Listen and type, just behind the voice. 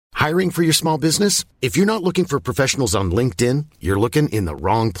Hiring for your small business? If you're not looking for professionals on LinkedIn, you're looking in the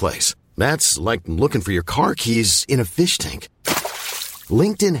wrong place. That's like looking for your car keys in a fish tank.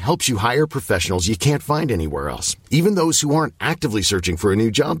 LinkedIn helps you hire professionals you can't find anywhere else, even those who aren't actively searching for a new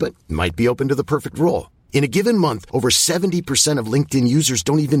job but might be open to the perfect role. In a given month, over 70% of LinkedIn users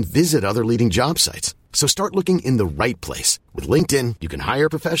don't even visit other leading job sites. So start looking in the right place. With LinkedIn, you can hire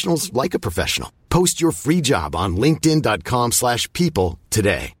professionals like a professional. Post your free job on linkedin.com/people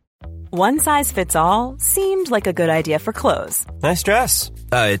today. One size fits all seemed like a good idea for clothes. Nice dress.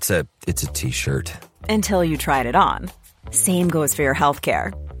 It's a t-shirt. Until you tried it on. Same goes for your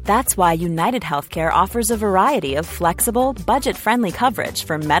healthcare. That's why United Healthcare offers a variety of flexible, budget-friendly coverage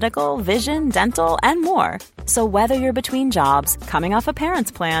for medical, vision, dental, and more. So whether you're between jobs, coming off a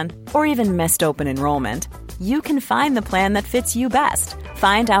parent's plan, or even missed open enrollment, you can find the plan that fits you best.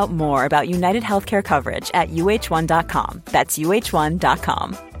 Find out more about United Healthcare coverage at uh1.com. That's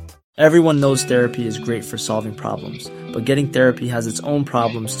uh1.com. Everyone knows therapy is great for solving problems, but getting therapy has its own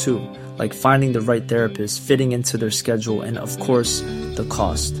problems too, like finding the right therapist, fitting into their schedule, and of course, the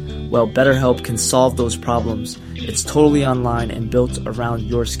cost. Well, BetterHelp can solve those problems. It's totally online and built around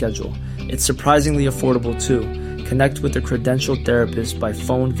your schedule. It's surprisingly affordable too. Connect with a credentialed therapist by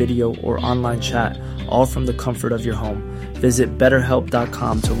phone, video, or online chat, all from the comfort of your home. Visit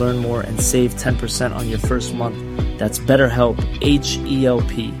BetterHelp.com to learn more and save 10% on your first month. That's BetterHelp,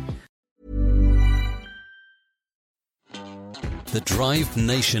 H-E-L-P. The Drive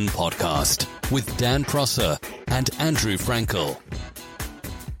Nation podcast with Dan Prosser and Andrew Frankel.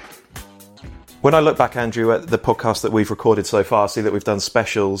 When I look back, Andrew, at the podcast that we've recorded so far, I see that we've done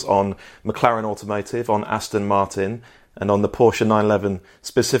specials on McLaren Automotive, on Aston Martin, and on the Porsche 911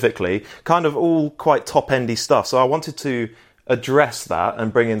 specifically, kind of all quite top-endy stuff. So I wanted to address that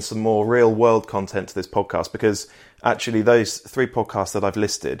and bring in some more real-world content to this podcast, because actually those three podcasts that I've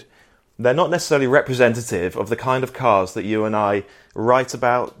listed, they're not necessarily representative of the kind of cars that you and I write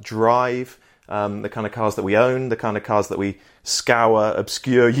about, drive, the kind of cars that we own, the kind of cars that we scour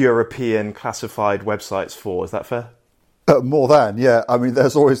obscure European classified websites for. Is that fair? More than, yeah. I mean,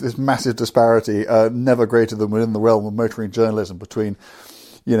 there's always this massive disparity, never greater than within the realm of motoring journalism, between,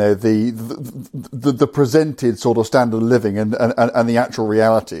 you know, the presented sort of standard of living and the actual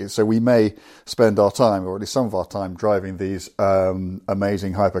reality. So we may spend our time, or at least some of our time, driving these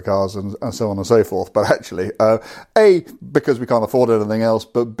amazing hypercars and so on and so forth. But actually, A, because we can't afford anything else,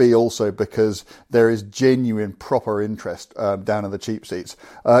 but B, also because there is genuine, proper interest down in the cheap seats.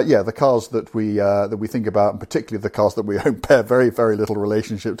 The cars that we think about, and particularly the cars that we own, bear very, very little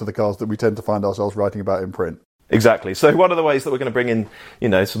relationship to the cars that we tend to find ourselves writing about in print. Exactly. So one of the ways that we're going to bring in, you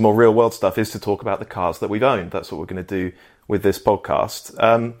know, some more real world stuff is to talk about the cars that we've owned. That's what we're going to do with this podcast.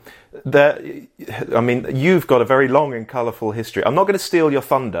 You've got a very long and colourful history. I'm not going to steal your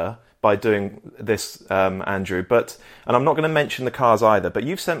thunder by doing this, Andrew, and I'm not going to mention the cars either, but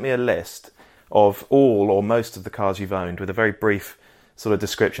you've sent me a list of all or most of the cars you've owned with a very brief sort of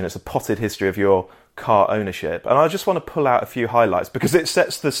description. It's a potted history of your car ownership. And I just want to pull out a few highlights because it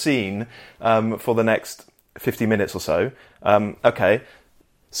sets the scene for the next 50 minutes or so. Okay.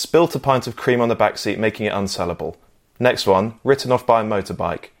 Spilt a pint of cream on the back seat, making it unsellable. Next one, written off by a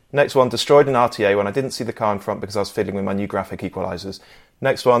motorbike. Next one, destroyed an RTA when I didn't see the car in front because I was fiddling with my new graphic equalisers.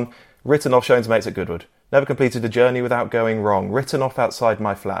 Next one, written off showing to mates at Goodwood. Never completed a journey without going wrong. Written off outside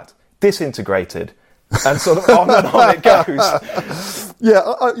my flat. Disintegrated. And sort of on and on it goes.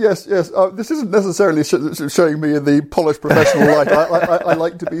 Yeah, yes. This isn't necessarily showing me in the polished professional light I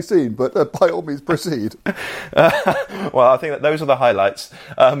like to be seen, but by all means proceed. Well, I think that those are the highlights.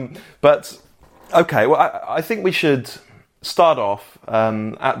 But, okay, well, I think we should start off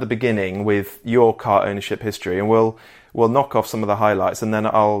at the beginning with your car ownership history, and we'll knock off some of the highlights, and then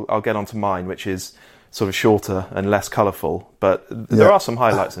I'll get on to mine, which is sort of shorter and less colourful, but there are some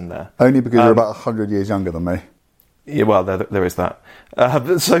highlights in there. Only because you're about 100 years younger than me. Yeah, well, there is that.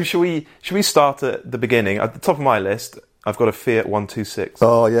 So should we start at the beginning? At the top of my list, I've got a Fiat 126.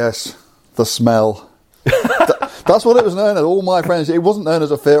 Oh, yes. The smell. That's what it was known as. All my friends, it wasn't known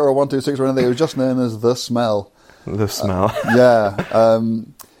as a Fiat or a 126 or anything. It was just known as the smell. The smell.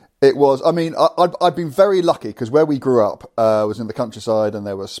 It was, I mean, I've been very lucky because where we grew up was in the countryside and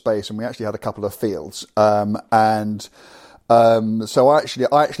there was space and we actually had a couple of fields. So I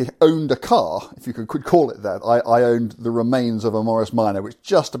actually owned a car, if you could call it that. I owned the remains of a Morris Minor, which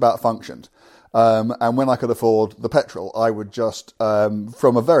just about functioned. And when I could afford the petrol, I would just,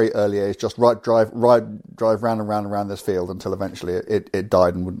 from a very early age, just drive round and round and round this field until eventually it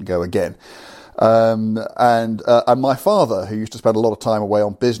died and wouldn't go again. And my father, who used to spend a lot of time away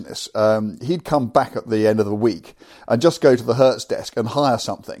on business, he'd come back at the end of the week and just go to the Hertz desk and hire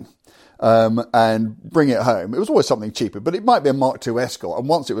something. And bring it home. It was always something cheaper, but it might be a Mark II Escort, and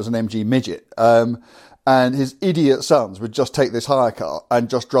once it was an MG Midget. And his idiot sons would just take this hire car and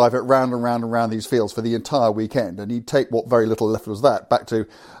just drive it round and round and round these fields for the entire weekend. And he'd take what very little left was that back to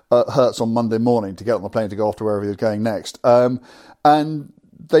Hertz on Monday morning to get on the plane to go off to wherever he was going next. And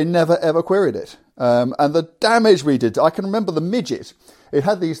they never ever queried it. And the damage we did, I can remember the Midget. It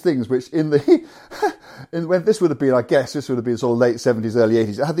had these things which when this would have been, I guess, this would have been sort of late 70s, early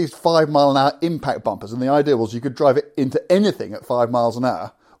 80s. It had these 5 mile an hour impact bumpers. And the idea was you could drive it into anything at 5 miles an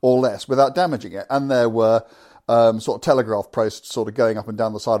hour or less without damaging it. And there were sort of telegraph posts sort of going up and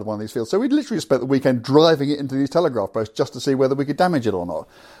down the side of one of these fields. So we'd literally spent the weekend driving it into these telegraph posts just to see whether we could damage it or not.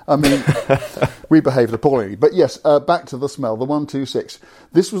 I mean, we behaved appallingly. But yes, back to the smell, the 126.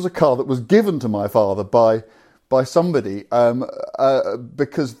 This was a car that was given to my father by somebody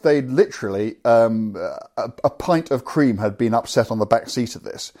because they'd literally a pint of cream had been upset on the back seat of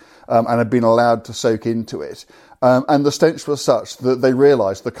this and had been allowed to soak into it, and the stench was such that they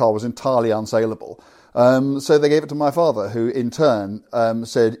realised the car was entirely unsaleable. So they gave it to my father, who in turn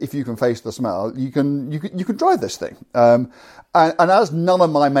said, "If you can face the smell, you can drive this thing." And as none of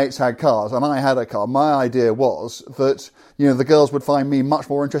my mates had cars and I had a car, my idea was that the girls would find me much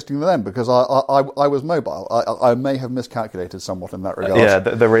more interesting than them because I was mobile. I may have miscalculated somewhat in that regard. Yeah,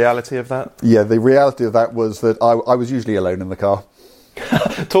 the reality of that? Yeah, the reality of that was that I was usually alone in the car.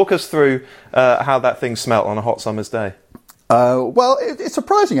 Talk us through how that thing smelt on a hot summer's day. Well, it's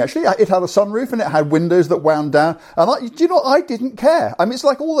surprising, actually. It had a sunroof and it had windows that wound down. And I didn't care. I mean, it's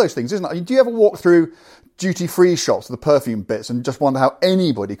like all those things, isn't it? Do you ever walk through duty-free shops, the perfume bits, and just wonder how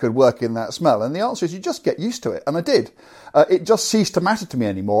anybody could work in that smell? And the answer is you just get used to it. And I did. It just ceased to matter to me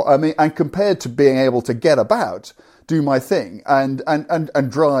anymore. I mean, and compared to being able to get about, do my thing, and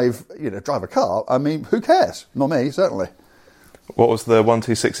drive a car, I mean, who cares? Not me, certainly. What was the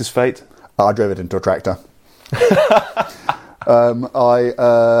 126's fate? I drove it into a tractor.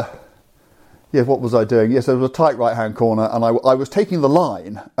 What was I doing? Yes, there was a tight right-hand corner, and I was taking the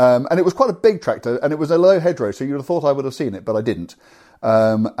line, and it was quite a big tractor, and it was a low hedgerow, so you'd have thought I would have seen it, but I didn't.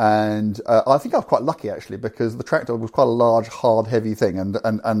 And I think I was quite lucky, actually, because the tractor was quite a large, hard, heavy thing, and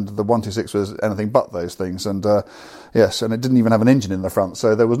the 126 was anything but those things, and yes, and it didn't even have an engine in the front,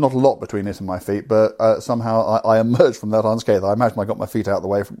 so there was not a lot between it and my feet, but somehow I emerged from that unscathed. I imagine I got my feet out of the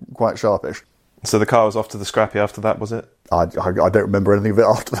way quite sharpish. So the car was off to the scrappy after that, was it? I don't remember anything of it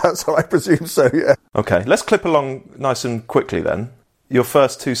after that, so I presume so, yeah. Okay, let's clip along nice and quickly then. Your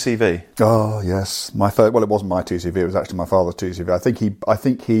first 2CV. Oh, yes. My first, well, it wasn't my 2CV, it was actually my father's 2CV. I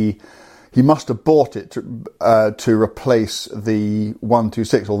think he must have bought it to replace the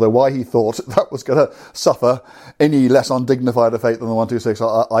 126, although why he thought that was going to suffer any less undignified a fate than the 126,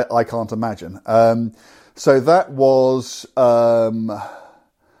 I can't imagine. So that was...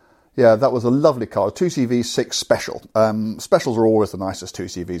 Yeah, that was a lovely car, a 2CV6 Special. Specials are always the nicest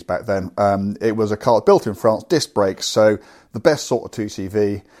 2CVs back then. It was a car built in France, disc brakes, so the best sort of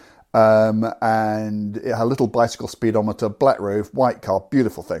 2CV. And it had a little bicycle speedometer, black roof, white car,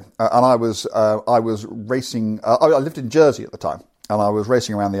 beautiful thing. And I was racing, I lived in Jersey at the time, and I was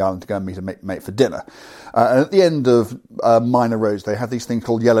racing around the island to go and meet a mate for dinner. And at the end of minor roads, they have these things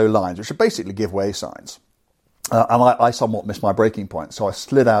called yellow lines, which are basically give-way signs. And I somewhat missed my braking point, so I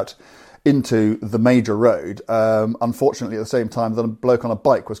slid out into the major road. Unfortunately, at the same time, that a bloke on a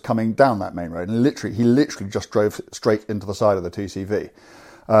bike was coming down that main road, and he literally just drove straight into the side of the 2CV.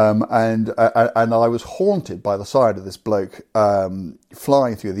 And I was haunted by the side of this bloke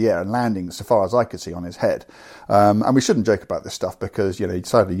flying through the air and landing, so far as I could see, on his head. And we shouldn't joke about this stuff because,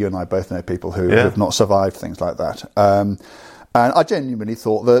 sadly, you and I both know people who have not survived things like that. And I genuinely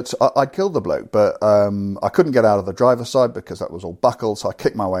thought that I'd killed the bloke, but I couldn't get out of the driver's side because that was all buckled, so I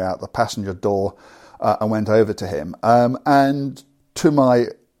kicked my way out the passenger door and went over to him. And to my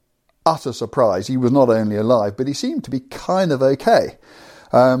utter surprise, he was not only alive, but he seemed to be kind of okay.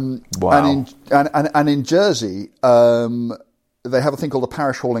 Wow. And in Jersey, they have a thing called a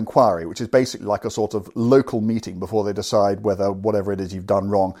parish hall inquiry, which is basically like a sort of local meeting before they decide whether whatever it is you've done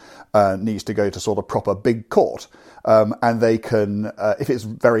wrong needs to go to sort of proper big court. And they can, if it's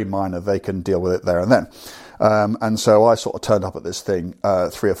very minor, they can deal with it there and then. And so I sort of turned up at this thing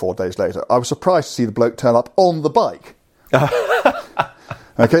 3 or 4 days later. I was surprised to see the bloke turn up on the bike.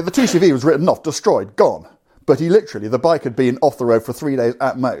 Okay, the 2CV was written off, destroyed, gone. But the bike had been off the road for 3 days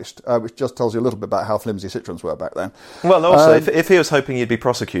at most, which just tells you a little bit about how flimsy Citroens were back then. Well, also, if he was hoping you'd be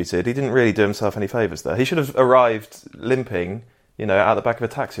prosecuted, he didn't really do himself any favours there. He should have arrived limping, out the back of a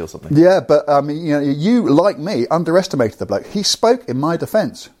taxi or something. Yeah, but I mean, you, like me, underestimated the bloke. He spoke in my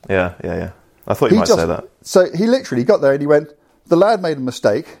defence. Yeah. I thought you might say that. So he literally got there and he went, the lad made a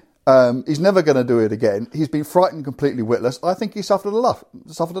mistake. He's never going to do it again. He's been frightened, completely witless. I think he suffered enough.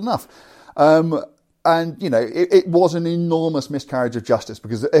 And, it was an enormous miscarriage of justice,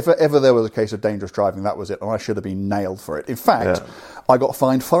 because if ever there was a case of dangerous driving, that was it, and I should have been nailed for it. In fact, I got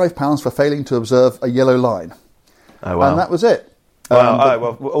fined £5 for failing to observe a yellow line. Oh, wow. And that was it.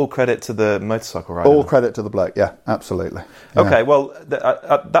 Well, all credit to the motorcycle rider. All credit to the bloke, yeah, absolutely. Yeah. Okay, well,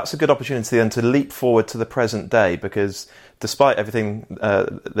 that's a good opportunity then to leap forward to the present day, because despite everything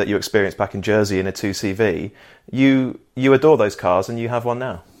that you experienced back in Jersey in a 2CV, you adore those cars and you have one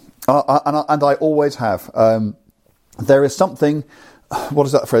now. And I always have. There is something, what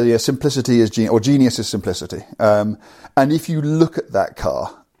is that phrase? Yeah, simplicity is genius, or genius is simplicity. And if you look at that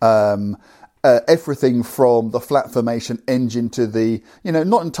car, everything from the flat formation engine to the,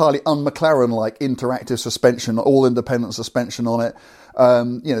 not entirely un-McLaren-like interactive suspension, all independent suspension on it,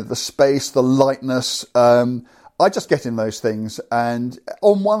 the space, the lightness, I just get in those things, and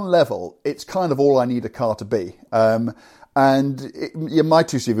on one level, it's kind of all I need a car to be. My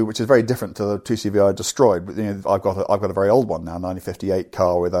 2CV, which is very different to the 2CV I destroyed, but I've got a very old one now, 1958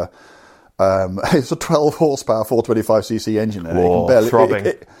 car with it's a 12 horsepower 425cc engine in it. Whoa,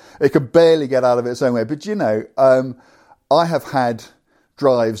 it could barely get out of its own way. But I have had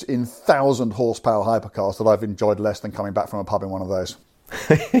drives in 1,000 horsepower hypercars that I've enjoyed less than coming back from a pub in one of those.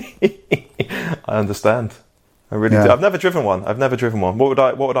 I understand. I really do. I've never driven one. What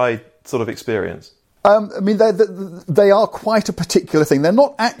would I sort of experience? They are quite a particular thing. They're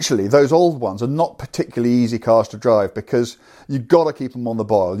not actually, those old ones are not particularly easy cars to drive, because you've got to keep them on the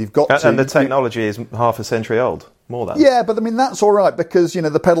boil. And the technology is half a century old, more than. Yeah, but that's all right, because,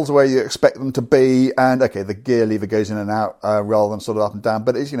 the pedals are where you expect them to be, and okay, the gear lever goes in and out rather than sort of up and down,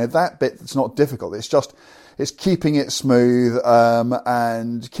 but it's, that bit, it's not difficult. It's keeping it smooth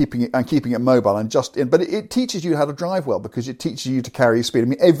and keeping it mobile, but it teaches you how to drive well, because it teaches you to carry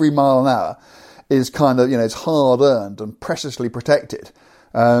speed. Every mile an hour is kind of, it's hard earned and preciously protected.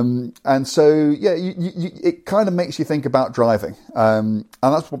 And so, it kind of makes you think about driving. And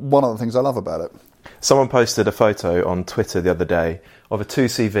that's one of the things I love about it. Someone posted a photo on Twitter the other day of a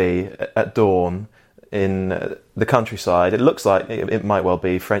 2CV at dawn in the countryside. It looks like it might well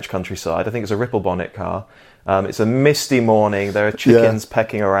be French countryside. I think it's a Ripple bonnet car. It's a misty morning. There are chickens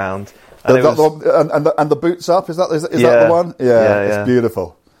pecking around. And the boots up, is that the one? Yeah, it's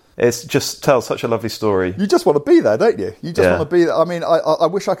beautiful. It just tells such a lovely story. You just want to be there, don't you? You just want to be there. I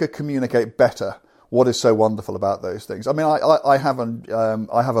wish I could communicate better what is so wonderful about those things. I have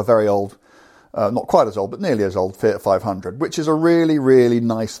a very old, not quite as old, but nearly as old Fiat 500, which is a really, really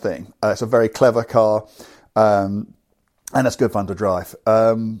nice thing. It's a very clever car, and it's good fun to drive.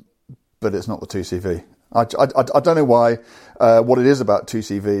 But it's not the 2CV. I don't know why, what it is about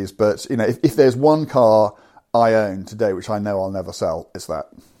 2CVs, but if there's one car I own today, which I know I'll never sell, it's that.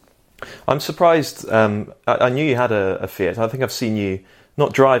 I'm surprised. I knew you had a Fiat. I think I've seen you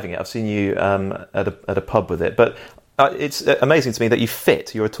not driving it. I've seen you at a pub with it. But it's amazing to me that you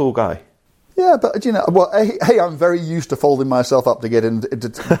fit. You're a tall guy. Yeah, but I'm very used to folding myself up to get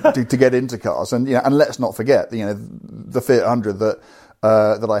to get into cars, and let's not forget, the Fiat 100 that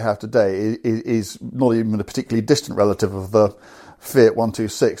I have today is not even a particularly distant relative of the Fiat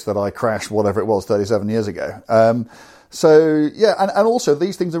 126 that I crashed, whatever it was, 37 years ago. And also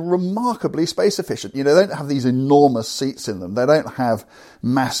these things are remarkably space efficient. They don't have these enormous seats in them. They don't have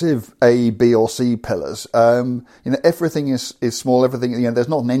massive A, B or C pillars. Everything is small. Everything, there's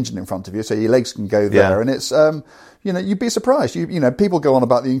not an engine in front of you, so your legs can go there. And it's, you'd be surprised. People go on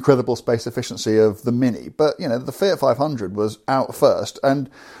about the incredible space efficiency of the Mini, but, the Fiat 500 was out first and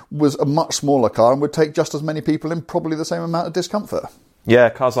was a much smaller car and would take just as many people in probably the same amount of discomfort.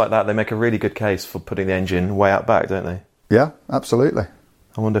 Yeah, cars like that, they make a really good case for putting the engine way out back, don't they? Yeah, absolutely.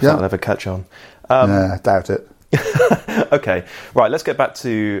 I wonder if that'll ever catch on. Doubt it. Okay, right, let's get back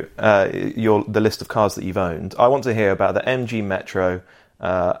to the list of cars that you've owned. I want to hear about the MG Metro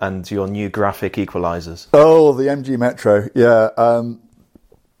and your new graphic equalisers. Oh, the MG Metro, yeah.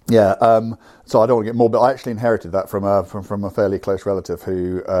 So I don't want to get more, but I actually inherited that from a fairly close relative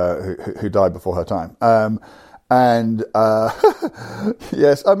who died before her time.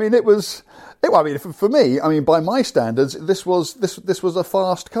 Yes, it was. For me, by my standards, this was a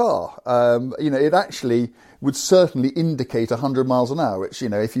fast car. It actually would certainly indicate 100 miles an hour, which,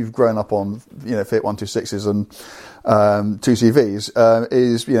 if you've grown up on, Fiat 126s and 2CVs,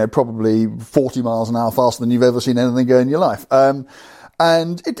 is, probably 40 miles an hour faster than you've ever seen anything go in your life.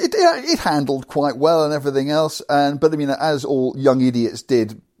 And it handled quite well and everything else. But I mean, as all young idiots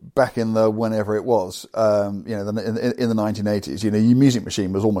did back in the whenever it was, in the 1980s, your music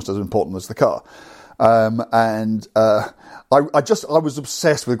machine was almost as important as the car. I was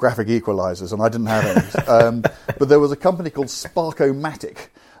obsessed with graphic equalizers, and I didn't have any. But there was a company called Sparkomatic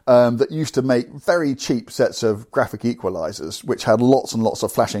that used to make very cheap sets of graphic equalizers, which had lots and lots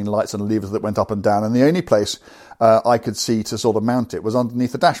of flashing lights and levers that went up and down. And the only place I could see to sort of mount it was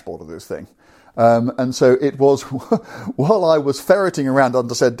underneath the dashboard of this thing. And so it was, while I was ferreting around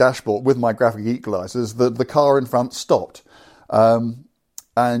under said dashboard with my graphic equalizers, the car in front stopped.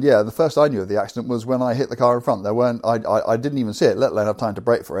 And yeah, the first I knew of the accident was when I hit the car in front. I didn't even see it, let alone have time to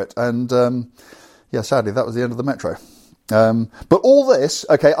brake for it. And sadly, that was the end of the Metro. But all this,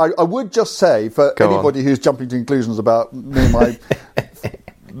 okay, I would just say for anybody who's jumping to conclusions about me and my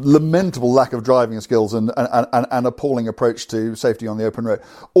lamentable lack of driving skills and appalling approach to safety on the open road,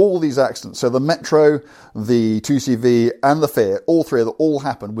 all these accidents, so the Metro, the 2CV and the Fiat, all three of them all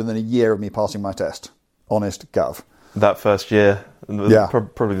happened within a year of me passing my test. Honest Gov. That first year,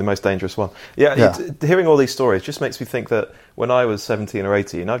 probably the most dangerous one. Hearing all these stories just makes me think that when I was 17 or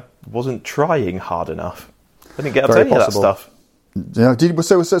 18, I wasn't trying hard enough. I didn't get up to any of that stuff. Yeah.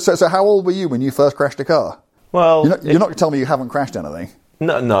 So how old were you when you first crashed a car? Well, you're not going to tell me you haven't crashed anything.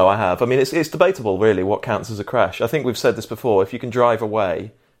 No, I have. I mean, it's debatable, really, what counts as a crash. I think we've said this before. If you can drive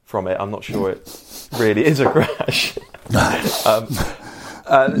away from it, I'm not sure it really is a crash.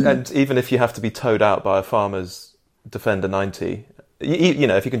 And even if you have to be towed out by a farmer's Defender 90,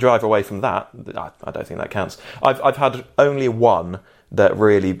 if you can drive away from that, I don't think that counts. I've had only one that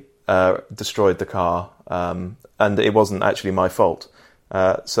really destroyed the car, and it wasn't actually my fault.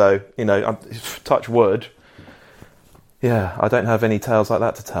 So touch wood. Yeah, I don't have any tales like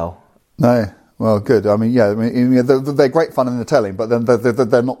that to tell. No, well, good. I mean, they're great fun in the telling, but then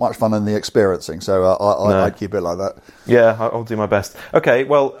they're not much fun in the experiencing. So I'd keep it like that. Yeah, I'll do my best. Okay,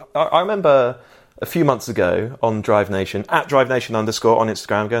 well, I remember a few months ago on Drive Nation, at @DriveNation_ on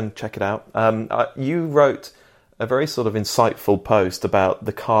Instagram, go and check it out. You wrote a very sort of insightful post about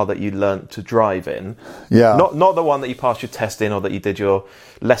the car that you learnt to drive in. Yeah. Not the one that you passed your test in or that you did your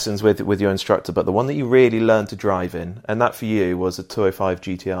lessons with your instructor, but the one that you really learned to drive in. And that for you was a 205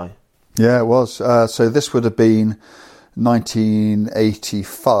 GTI. Yeah, it was. So this would have been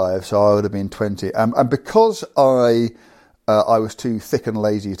 1985, so I would have been 20. And because I was too thick and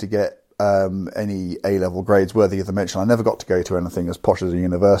lazy to get any A-level grades worthy of the mention, I never got to go to anything as posh as a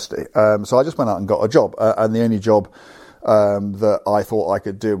university. So I just went out and got a job. And the only job that I thought I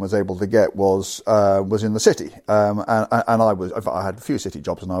could do and was able to get was in the city. And I had a few city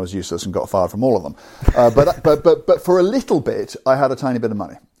jobs and I was useless and got fired from all of them. But for a little bit, I had a tiny bit of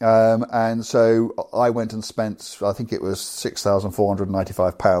money. And so I went and spent, I think it was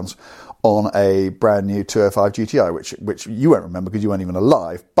 £6,495 on a brand new 205 GTI, which you won't remember because you weren't even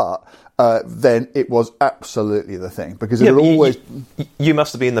alive, but then it was absolutely the thing because it had always. You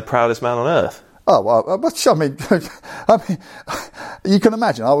must have been the proudest man on earth. Oh well, I mean, you can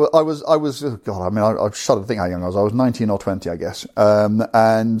imagine. I was. Oh God, I mean, I shudder to think how young I was. I was 19 or 20, I guess.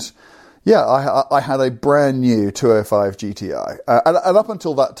 And yeah, I had a brand new 205 GTI, and up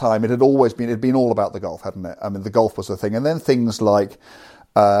until that time, it'd been all about the Golf, hadn't it? I mean, the Golf was the thing, and then things like.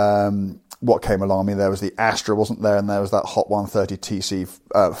 What came along? I mean, there was the Astra, wasn't there? And there was that Hot 130 TC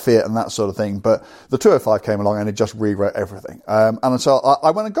Fiat and that sort of thing. But the 205 came along and it just rewrote everything. And so I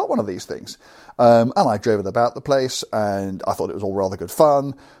went and got one of these things. And I drove it about the place and I thought it was all rather good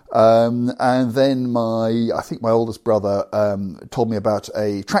fun. And then I think my oldest brother told me about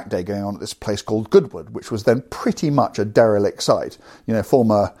a track day going on at this place called Goodwood, which was then pretty much a derelict site.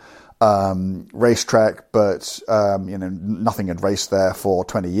 Former racetrack, but nothing had raced there for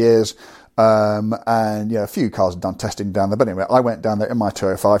 20 years. And a few cars had done testing down there. But anyway, I went down there in my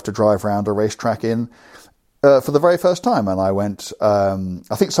 205 to drive around a racetrack for the very first time. And I went,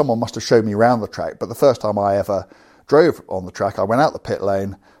 I think someone must have showed me around the track, but the first time I ever drove on the track, I went out the pit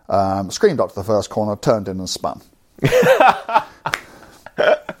lane, screamed up to the first corner, turned in and spun.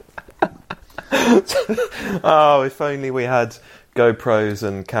 Oh, if only we had GoPros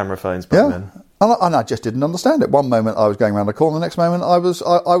and camera phones back then. And I just didn't understand it. One moment I was going around the corner, the next moment I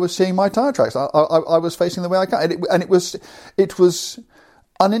was seeing my tyre tracks. I was facing the way I can, and it was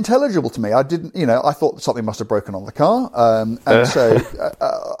unintelligible to me. I didn't, I thought something must have broken on the car, so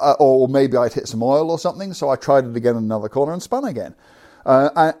or maybe I'd hit some oil or something. So I tried it again in another corner and spun again.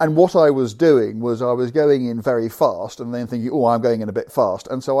 And what I was doing was I was going in very fast and then thinking, I'm going in a bit fast.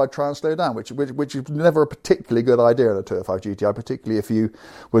 And so I'd try and slow down, which is never a particularly good idea in a 205 GTI, particularly if you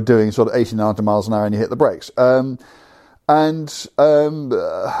were doing sort of 80, 90 miles an hour and you hit the brakes. And And so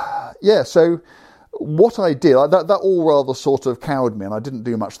what I did, that all rather sort of cowed me, and I didn't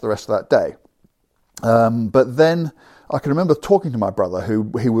do much the rest of that day. But then I can remember talking to my brother,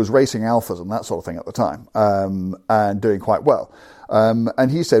 who was racing alphas and that sort of thing at the time, and doing quite well.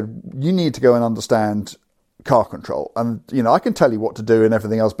 And he said, you need to go and understand car control. And, I can tell you what to do and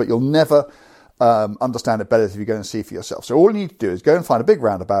everything else, but you'll never understand it better if you go and see for yourself. So all you need to do is go and find a big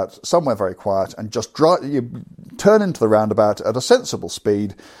roundabout, somewhere very quiet, and just turn into the roundabout at a sensible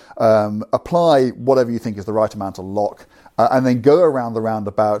speed, apply whatever you think is the right amount of lock, and then go around the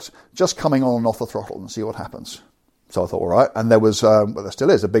roundabout, just coming on and off the throttle and see what happens. So I thought, all right. And there was, there still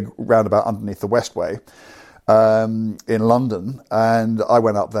is, a big roundabout underneath the Westway in London. And I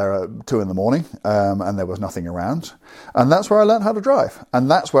went up there at 2 a.m, and there was nothing around. And that's where I learned how to drive. And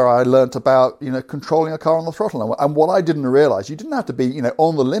that's where I learnt about, controlling a car on the throttle. And what I didn't realise, you didn't have to be,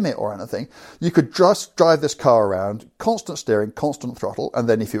 on the limit or anything. You could just drive this car around, constant steering, constant throttle. And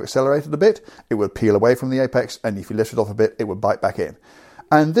then if you accelerated a bit, it would peel away from the apex. And if you lifted off a bit, it would bite back in.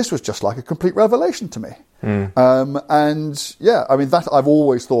 And this was just like a complete revelation to me. That I've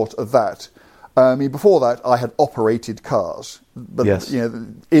always thought of that. Before that, I had operated cars. But, yes.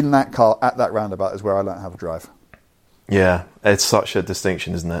 In that car, at that roundabout, is where I learned how to drive. Yeah, it's such a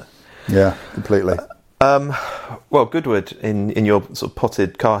distinction, isn't it? Yeah, completely. Well, Goodwood, in your sort of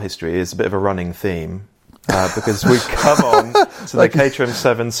potted car history, is a bit of a running theme, because we come on to the Caterham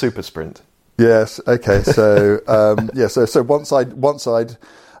 7 Super Sprint. Yes. Okay. So So once I'd,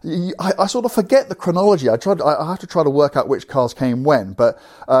 I sort of forget the chronology. I have to try to work out which cars came when. But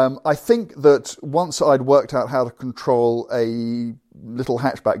I think that once I'd worked out how to control a little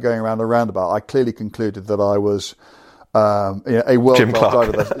hatchback going around a roundabout, I clearly concluded that I was a world-class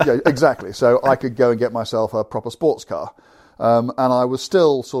driver. Yeah, exactly. So I could go and get myself a proper sports car. And I was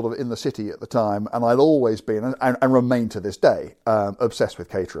still sort of in the city at the time, and I'd always been, and remain to this day, obsessed with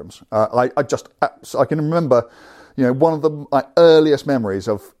Caterhams. I can remember, one of my earliest memories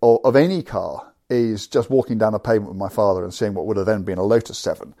of any car is just walking down a pavement with my father and seeing what would have then been a Lotus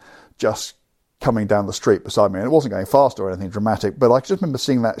 7, just coming down the street beside me. And it wasn't going fast or anything dramatic, but I just remember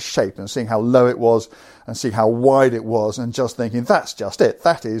seeing that shape and seeing how low it was and seeing how wide it was and just thinking, that's just it.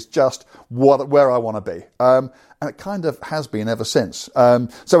 That is just where I want to be. And it kind of has been ever since.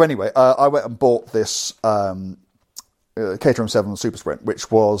 So anyway, I went and bought this Caterham 7 Super Sprint,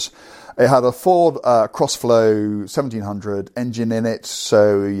 it had a Ford Crossflow 1700 engine in it.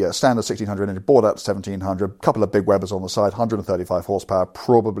 So yeah, standard 1600 engine, bored out to 1700, couple of big Webers on the side, 135 horsepower,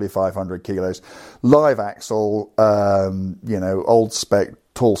 probably 500 kilos, live axle, old spec,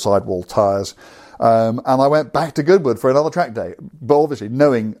 tall sidewall tyres. And I went back to Goodwood for another track day. But obviously,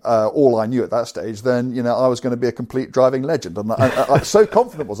 knowing all I knew at that stage, then, I was going to be a complete driving legend. And I so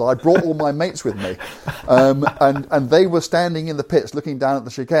confident was I brought all my mates with me. And they were standing in the pits looking down at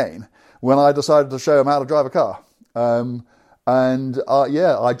the chicane when I decided to show them how to drive a car. I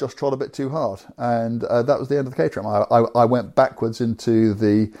just trod a bit too hard. And that was the end of the Caterham. I went backwards into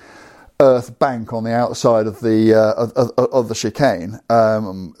the earth bank on the outside of the chicane,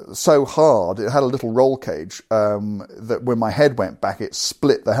 so hard it had a little roll cage that when my head went back, it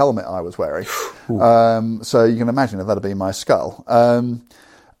split the helmet I was wearing. So you can imagine if that had been my skull. Very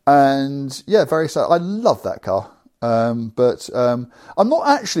sad. I love that car. But I'm not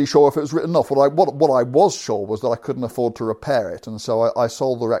actually sure if it was written off. What I was sure was that I couldn't afford to repair it, and so I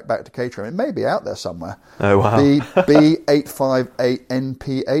sold the wreck back to Caterham. It may be out there somewhere. Oh wow! The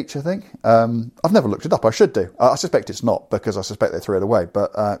B858NPH, I think. I've never looked it up. I should do. I suspect it's not, because I suspect they threw it away.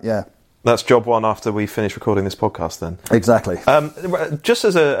 But yeah. That's job one after we finish recording this podcast then. Exactly. Just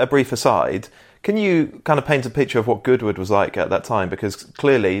as a brief aside, can you kind of paint a picture of what Goodwood was like at that time? Because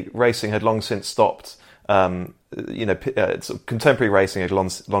clearly racing had long since stopped. Contemporary racing had long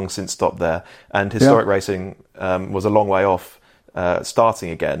since stopped there, and historic racing was a long way off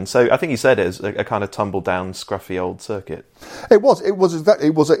starting again. So I think you said it was a kind of tumble down, scruffy old circuit. It was exactly.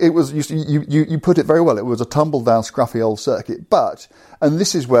 It was. You put it very well. It was a tumble down, scruffy old circuit. But, and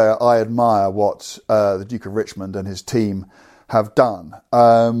this is where I admire what the Duke of Richmond and his team have done.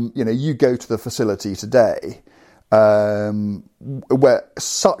 You go to the facility today. Where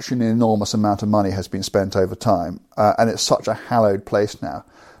such an enormous amount of money has been spent over time, and it's such a hallowed place now.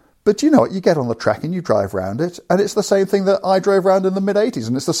 But you know what? You get on the track and you drive around it, and it's the same thing that I drove around in the mid-'80s,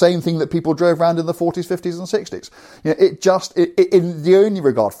 and it's the same thing that people drove around in the 40s, 50s and 60s. In the only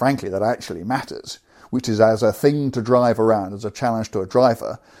regard, frankly, that actually matters, which is as a thing to drive around, as a challenge to a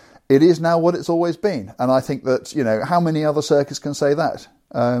driver, it is now what it's always been. And I think that, how many other circuits can say that?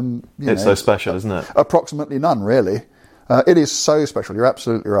 It's so special, isn't it? Approximately none, really. It is so special. You're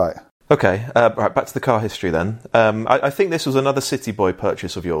absolutely right. Okay, right, back to the car history then. I think this was another city boy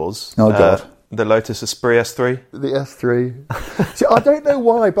purchase of yours. Oh, God. The Lotus Esprit S3? The S3. See, I don't know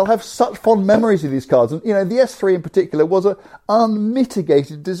why, but I have such fond memories of these cars. And, the S3 in particular was an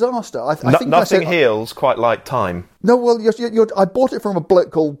unmitigated disaster. I think nothing heals quite like time. No, well, I bought it from a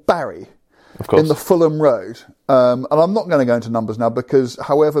bloke called Barry. Of course. In the Fulham Road. And I'm not going to go into numbers now because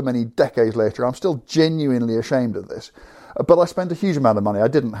however many decades later, I'm still genuinely ashamed of this. But I spent a huge amount of money I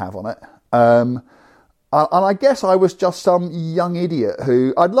didn't have on it. And I guess I was just some young idiot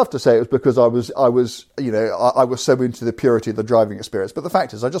who, I'd love to say it was because I was so into the purity of the driving experience. But the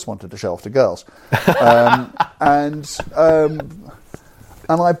fact is, I just wanted to show off to girls. And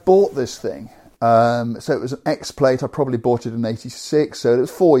I bought this thing. So it was an X-Plate. I probably bought it in 86, so it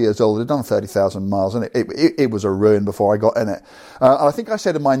was 4 years old. It had done 30,000 miles, and it was a ruin before I got in it. I think I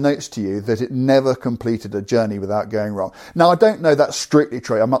said in my notes to you that it never completed a journey without going wrong. Now, I don't know that's strictly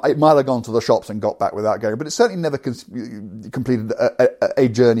true. It might have gone to the shops and got back without going, but it certainly never completed a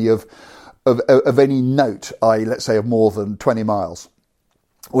journey of any note, let's say, of more than 20 miles.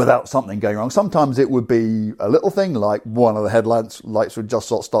 Without something going wrong. Sometimes it would be a little thing like one of the headlights would just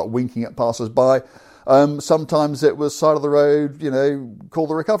sort of start winking at passers-by. Sometimes it was side of the road, call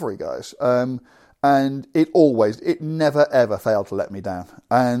the recovery guys. And it never ever failed to let me down.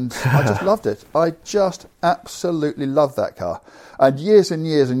 And I just loved it. I just absolutely loved that car. And years and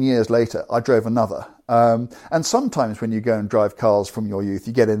years and years later, I drove another. And sometimes when you go and drive cars from your youth,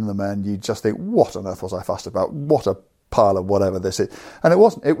 you get in them and you just think, what on earth was I fussed about? What a pile of whatever this is. And it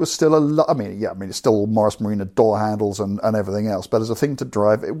wasn't. It was still it's still Morris Marina door handles and everything else. But as a thing to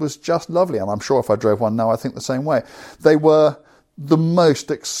drive, it was just lovely. And I'm sure if I drove one now, I think the same way. They were the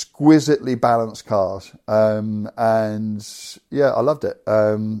most exquisitely balanced cars. And yeah, I loved it.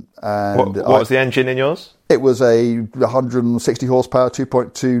 And what was the engine in yours? It was a 160 horsepower,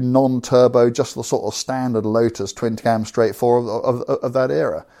 2.2 non-turbo, just the sort of standard Lotus twin cam straight four of that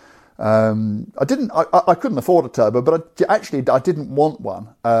era. I couldn't afford a turbo, but I didn't want one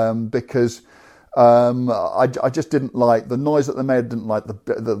because I just didn't like the noise that they made. Didn't like the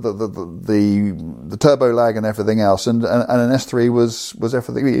turbo lag and everything else. And an S3 was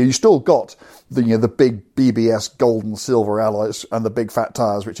everything. You still got the big BBS gold and silver alloys and the big fat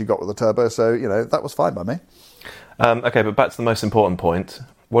tyres which you got with the turbo. So that was fine by me. Okay, but back to the most important point.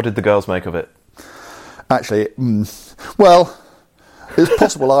 What did the girls make of it? Actually, well. It's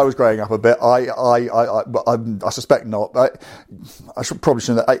possible I was growing up a bit. I suspect not. I should probably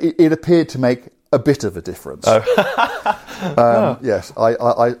say that it appeared to make a bit of a difference. Oh. Yes,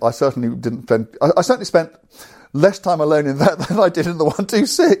 I certainly didn't spend. I certainly spent less time alone in that than I did in the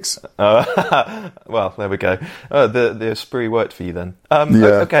 126. Well, there we go. The Esprit worked for you then.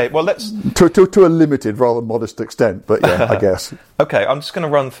 Yeah. Okay, well let's to a limited, rather modest extent, but yeah, I guess. Okay, I'm just going to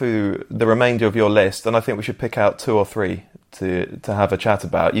run through the remainder of your list, and I think we should pick out 2 or 3 to have a chat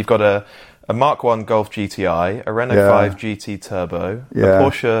about. You've got a Mark 1 Golf GTI, a Renault 5 GT Turbo, a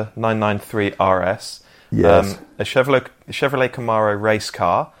Porsche 993 RS, yes, a Chevrolet Camaro race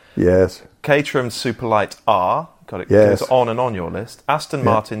car, yes, Caterham Superlight R, got it, yes, goes on and on your list, Aston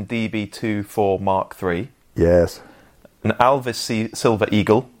Martin DB24 Mark 3, yes, an Alvis Silver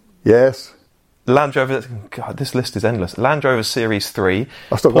Eagle, yes, Land Rover, God, this list is endless, Land Rover Series 3,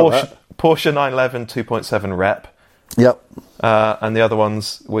 I still got that. Porsche 911 2.7 Rep, yep. And the other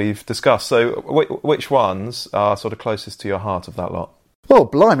ones we've discussed. So which ones are sort of closest to your heart of that lot? Well,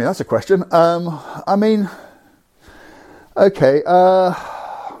 blimey, that's a question. I mean, okay. The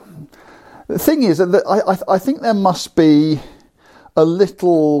thing is that I think there must be a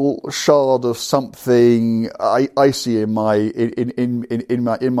little shard of something icy in my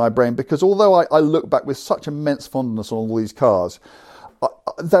brain, because although I look back with such immense fondness on all these cars,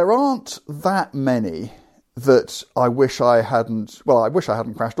 there aren't that many that I wish I hadn't. Well, I wish I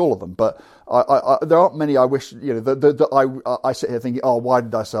hadn't crashed all of them, but there aren't many I wish that I sit here thinking, oh, why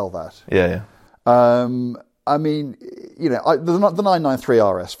did I sell that? Yeah. I mean, the 993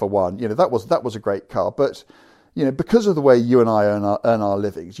 RS for one, that was a great car, but because of the way you and I earn our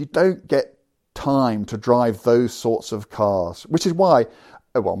livings, you don't get time to drive those sorts of cars, which is why.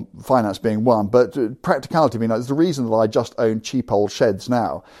 Well, finance being one, but practicality being the reason that I just own cheap old sheds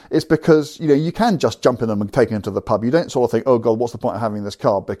now is because, you can just jump in them and take them to the pub. You don't sort of think, oh God, what's the point of having this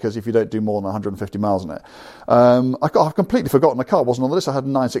car? Because if you don't do more than 150 miles in it. I've completely forgotten the car wasn't on the list. I had a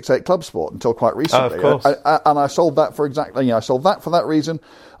 968 Club Sport until quite recently. Oh, of course. And I sold that for I sold that for that reason.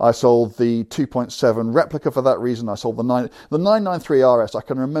 I sold the 2.7 replica for that reason. I sold the 993 RS. I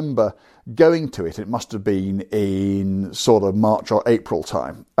can remember going to it must have been in sort of March or April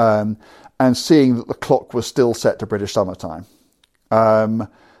time, and seeing that the clock was still set to British summertime.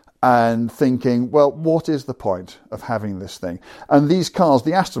 and thinking, well, what is the point of having this thing? And these cars,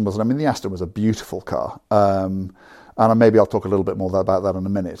 the Aston was a beautiful car. And maybe I'll talk a little bit more about that in a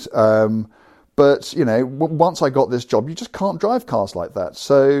minute. But, once I got this job, you just can't drive cars like that.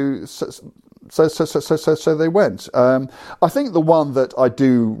 So they went. I think the one that I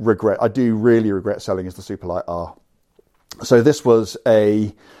do really regret selling is the Superlight R. So this was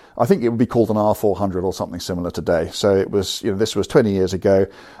I think it would be called an R400 or something similar today. So it was, this was 20 years ago.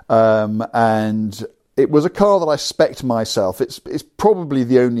 And it was a car that I spec'd myself. It's probably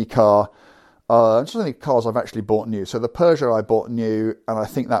the only car, I'm just thinking cars I've actually bought new. So the Peugeot I bought new, and I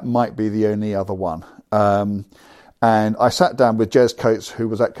think that might be the only other one. And I sat down with Jez Coates, who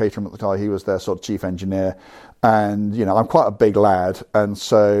was at Caterham at the time. He was their sort of chief engineer. And, I'm quite a big lad. And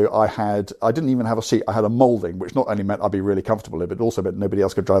so I didn't even have a seat. I had a moulding, which not only meant I'd be really comfortable in, but it also meant nobody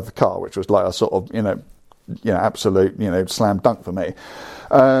else could drive the car, which was like a sort of, absolute, slam dunk for me.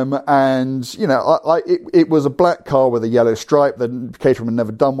 It was a black car with a yellow stripe. Caterham had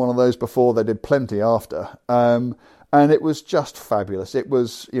never done one of those before. They did plenty after. And it was just fabulous. It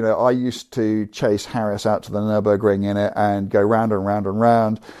was, I used to chase Harris out to the Nürburgring in it and go round and round and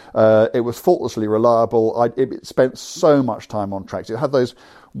round. It was faultlessly reliable. It spent so much time on tracks. It had those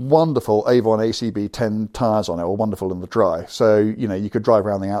wonderful Avon ACB 10 tyres on it, or wonderful in the dry. So, you could drive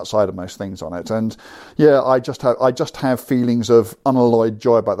around the outside of most things on it. And yeah, I just have feelings of unalloyed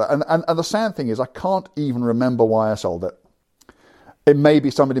joy about that. And the sad thing is I can't even remember why I sold it. It may be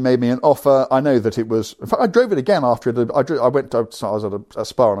somebody made me an offer. I know that it was... In fact, I drove it again after it. I was at a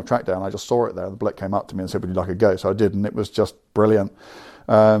spa on a track day, and I just saw it there. And the bloke came up to me and said, "Would you like a go?" So I did, and it was just brilliant.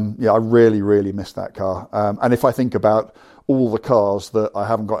 I really, really missed that car. And if I think about all the cars that I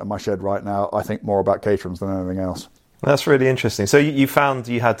haven't got in my shed right now, I think more about Caterhams than anything else. That's really interesting. So you found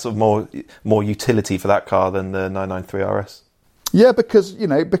you had sort of more utility for that car than the 993 RS? Yeah, because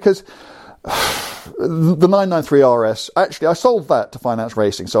the 993 RS, actually, I sold that to finance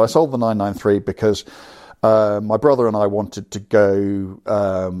racing. So I sold the 993 because my brother and I wanted to go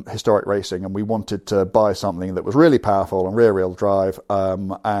historic racing, and we wanted to buy something that was really powerful and rear-wheel drive,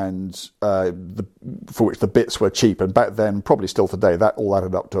 and for which the bits were cheap. And back then, probably still today, that all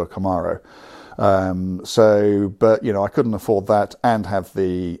added up to a Camaro. But I couldn't afford that and have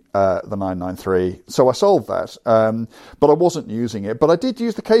the 993, so I sold that. But I wasn't using it. But I did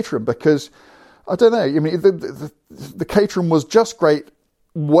use the Caterham because, I don't know, the Caterham was just great,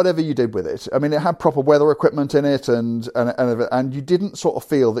 whatever you did with it. I mean, it had proper weather equipment in it, and you didn't sort of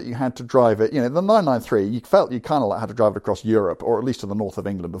feel that you had to drive it. The 993, you felt you kind of had to drive it across Europe, or at least to the north of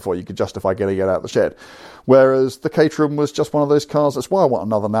England, before you could justify getting it out of the shed. Whereas the Caterham was just one of those cars. That's why I want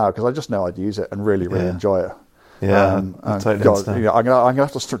another now, because I just know I'd use it and really, really enjoy it. Yeah, I totally understand. I'm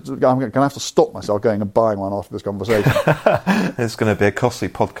going to have to stop myself going and buying one after this conversation. It's going to be a costly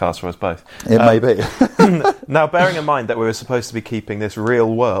podcast for us both. It may be. Now, bearing in mind that we were supposed to be keeping this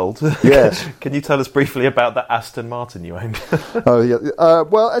real world, yes. Can you tell us briefly about the Aston Martin you owned? Oh yeah.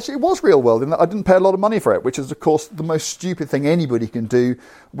 Well, actually, it was real world in that I didn't pay a lot of money for it, which is, of course, the most stupid thing anybody can do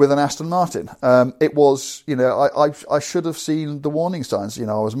with an Aston Martin. It was, I should have seen the warning signs. I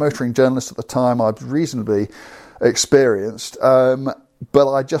was a motoring journalist at the time. I was reasonably experienced, but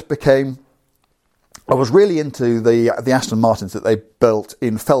I was really into the Aston Martins that they built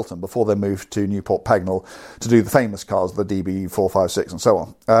in Feltham before they moved to Newport Pagnell to do the famous cars, the DB456 and so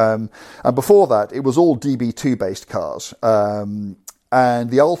on. And before that, it was all DB2 based cars. And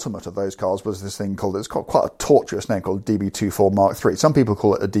the ultimate of those cars was this thing called, it's got quite a tortuous name, called DB24 Mark III. Some people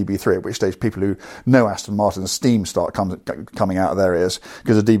call it a DB3, at which stage people who know Aston Martin's steam start coming out of their ears,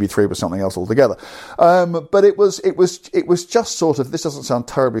 because a DB3 was something else altogether. But it was just sort of, this doesn't sound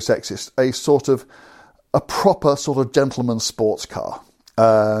terribly sexist, a proper sort of gentleman's sports car.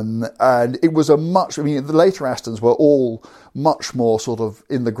 And it was the later Astons were all much more sort of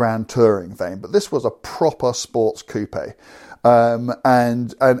in the grand touring vein, but this was a proper sports coupe.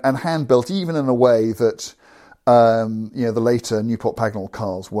 And hand built, even in a way that the later Newport Pagnell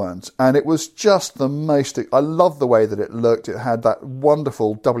cars weren't. And it was just the most. I love the way that it looked. It had that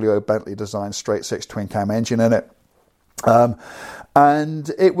wonderful W.O. Bentley designed straight six twin cam engine in it, and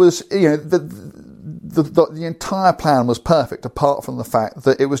it was the entire plan was perfect, apart from the fact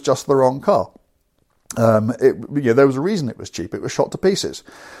that it was just the wrong car. There was a reason it was cheap. It was shot to pieces.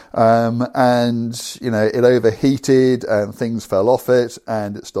 And it overheated and things fell off it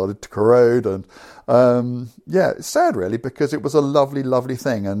and it started to corrode. And, it's sad really, because it was a lovely, lovely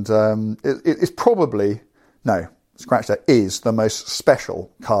thing. And, it's probably, no, scratch that, is the most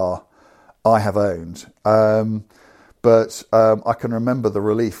special car I have owned. But I can remember the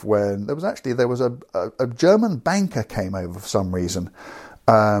relief when there was a German banker came over for some reason.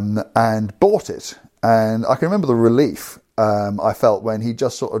 and bought it. And I can remember the relief I felt when he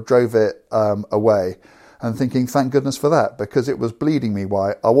just sort of drove it away, and thinking, thank goodness for that, because it was bleeding me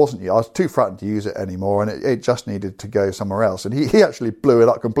why I was too frightened to use it anymore, and it just needed to go somewhere else. And he actually blew it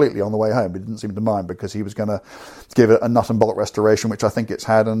up completely on the way home. He didn't seem to mind, because he was going to give it a nut and bolt restoration, which I think it's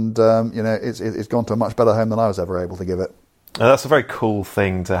had, and it's gone to a much better home than I was ever able to give it. That's a very cool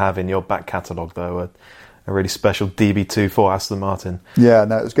thing to have in your back catalogue, though, a really special DB2 for Aston Martin. Yeah,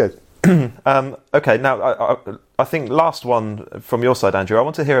 no, it was good. Okay, now I think last one from your side, Andrew. I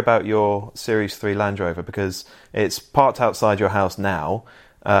want to hear about your Series 3 Land Rover, because it's parked outside your house now,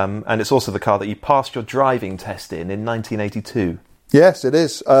 and it's also the car that you passed your driving test in 1982. Yes, it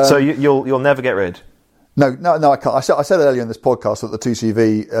is. So you'll never get rid. No, I can't. I said earlier in this podcast that the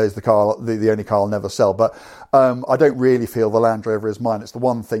 2CV is the car, the only car I'll never sell. But I don't really feel the Land Rover is mine. It's the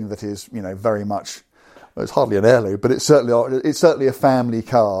one thing that is, very much. Well, it's hardly an heirloom, but it's certainly a family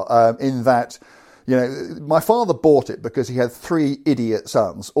car. In that, my father bought it because he had 3 idiot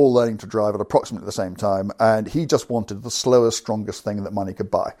sons, all learning to drive at approximately the same time, and he just wanted the slowest, strongest thing that money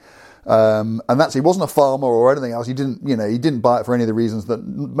could buy. And he wasn't a farmer or anything else. He didn't buy it for any of the reasons that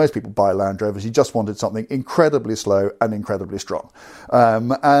most people buy Land Rovers. He just wanted something incredibly slow and incredibly strong.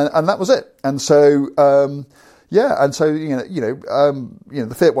 And that was it. And so,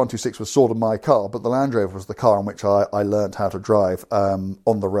 the Fiat 126 was sort of my car, but the Land Rover was the car in which I learned how to drive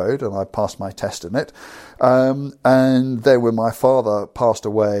on the road, and I passed my test in it. And then when my father passed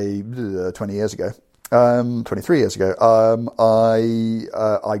away 23 years ago,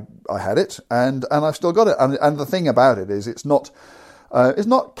 I had it, and I've still got it. And the thing about it is, it's not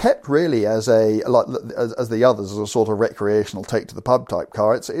kept really as the others, as a sort of recreational take to the pub type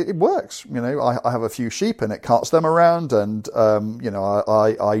car. It works. I have a few sheep and it carts them around, and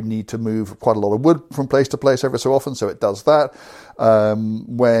I need to move quite a lot of wood from place to place every so often, so it does that.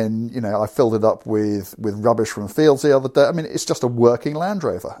 When I filled it up with rubbish from fields the other day. I mean, it's just a working Land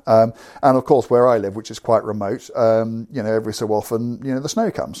Rover. And of course, where I live, which is quite remote, every so often, the snow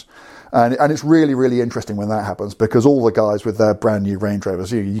comes. And it's really, really interesting when that happens, because all the guys with their brand new Range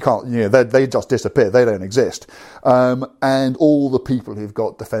Rovers, you can't, they just disappear. They don't exist. And all the people who've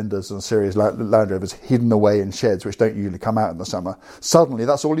got Defenders and Series Land Rovers hidden away in sheds, which don't usually come out in the summer, suddenly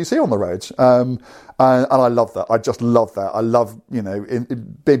that's all you see on the roads. And I love that. I just love that. I love,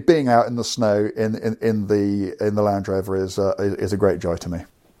 being out in the snow in the Land Rover is a great joy to me.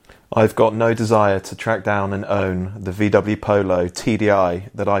 I've got no desire to track down and own the VW Polo TDI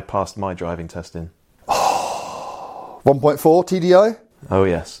that I passed my driving test in. 1.4 TDI? Oh,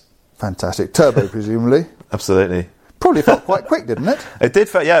 yes. Fantastic. Turbo, presumably? Absolutely. Probably felt quite quick, didn't it? It did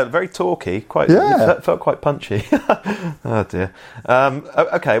feel, very torquey. It felt quite punchy. Oh, dear.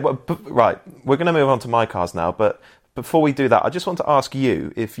 Okay, right. We're going to move on to my cars now, but before we do that, I just want to ask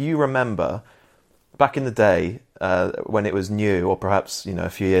you if you remember back in the day, when it was new, or perhaps a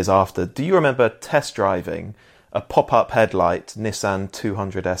few years after, do you remember test driving a pop-up headlight Nissan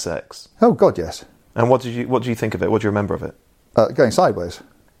 200 SX? Oh God, yes. And what do you think of it? What do you remember of it? Going sideways.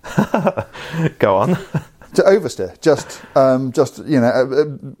 Go on. To oversteer,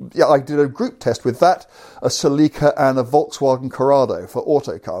 I did a group test with that, a Celica and a Volkswagen Corrado for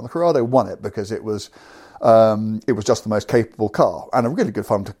Autocar, and the Corrado won it because it was just the most capable car and a really good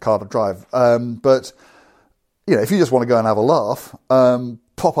fun car to drive. But if you just want to go and have a laugh,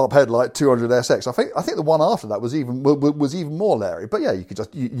 pop-up headlight 200 SX. I think the one after that was even more Larry. But yeah,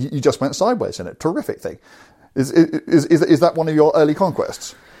 you just went sideways in it. Terrific thing. Is that one of your early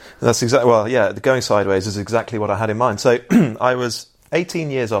conquests? That's exactly, the going sideways is exactly what I had in mind. So I was 18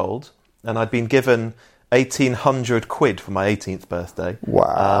 years old, and I'd been given 1,800 quid for my 18th birthday.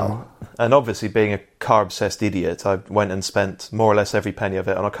 Wow. And obviously, being a car-obsessed idiot, I went and spent more or less every penny of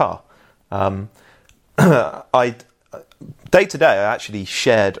it on a car. Day to day, I actually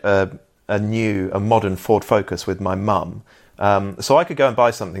shared a modern Ford Focus with my mum, so I could go and buy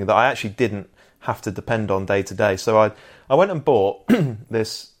something that I actually didn't have to depend on day to day. So I went and bought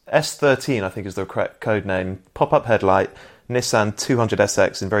this S13, I think is the correct code name, pop-up headlight Nissan 200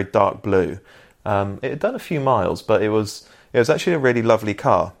 SX in very dark blue. It had done a few miles, but it was actually a really lovely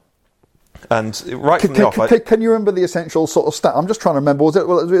car. And right from the off, can you remember the essential sort of stat? I'm just trying to remember. Was it a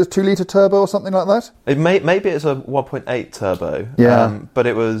 2-litre turbo or something like that? Maybe it's a 1.8 turbo. Yeah, but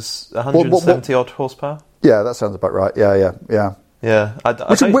it was 170 odd horsepower. Yeah, that sounds about right. Yeah.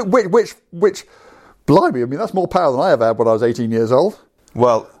 Which, blimey! I mean, that's more power than I ever had when I was 18 years old.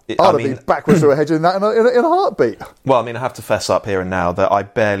 Well, I'd have been backwards through a hedge in that in a heartbeat. Well, I mean, I have to fess up here and now that I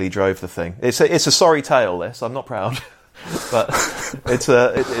barely drove the thing. It's a sorry tale. This, I'm not proud. but it's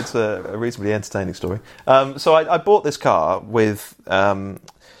a reasonably entertaining story. So I bought this car with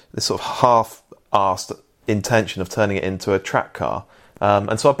this sort of half-arsed intention of turning it into a track car,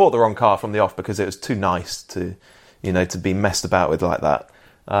 and so I bought the wrong car from the off because it was too nice to be messed about with like that.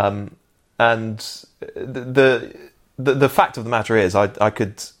 And the fact of the matter is, I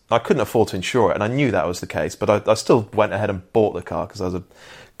couldn't afford to insure it, and I knew that was the case. But I still went ahead and bought the car because I was a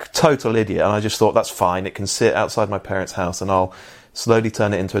total idiot, and I just thought, that's fine. It can sit outside my parents' house, and I'll slowly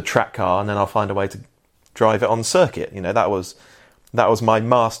turn it into a track car, and then I'll find a way to drive it on circuit. That was my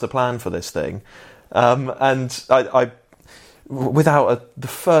master plan for this thing. And I without the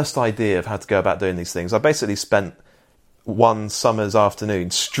first idea of how to go about doing these things, I basically spent one summer's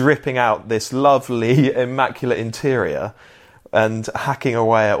afternoon stripping out this lovely, immaculate interior and hacking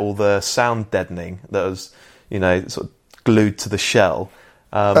away at all the sound deadening that was, sort of glued to the shell.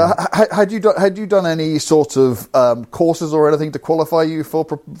 Had you done any sort of courses or anything to qualify you for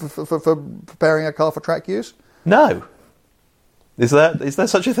preparing a car for track use? No. Is there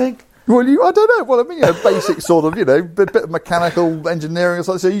such a thing? Well, I don't know. Well, I mean, basic sort of, bit of mechanical engineering or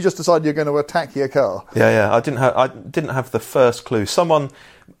something. So you just decide you're going to attack your car. Yeah. I didn't have the first clue. Someone,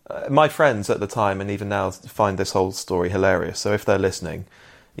 my friends at the time, and even now, find this whole story hilarious. So if they're listening,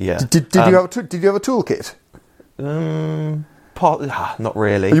 yeah. Did you have a toolkit? Not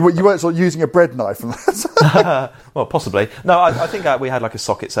really. You weren't sort of using a bread knife. Well, possibly. No, I think we had like a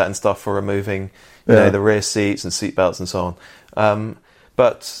socket set and stuff for removing, the rear seats and seat belts and so on.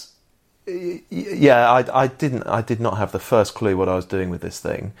 But yeah, I did not have the first clue what I was doing with this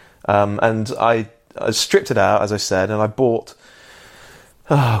thing. And I stripped it out, as I said, and I bought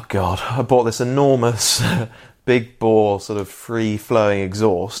this enormous big bore sort of free flowing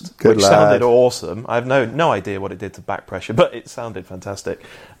exhaust, which sounded awesome. I have no idea what it did to back pressure, but it sounded fantastic.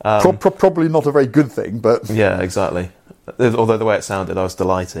 Probably not a very good thing, but yeah, exactly. Although the way it sounded, I was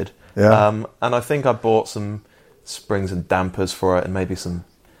delighted. Yeah. And I think I bought some springs and dampers for it, and maybe some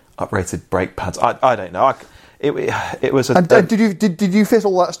uprated brake pads. I don't know. It was. And did you fit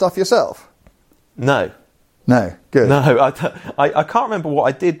all that stuff yourself? No. No, good. No, I can't remember what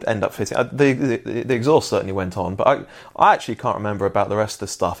I did end up fitting. The exhaust certainly went on, but I actually can't remember about the rest of the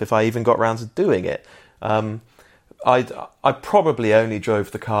stuff, if I even got round to doing it. I probably only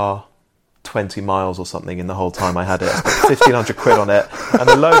drove the car 20 miles or something in the whole time I had it. I spent 1,500 quid on it and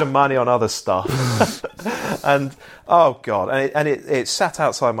a load of money on other stuff. And, oh God, and it sat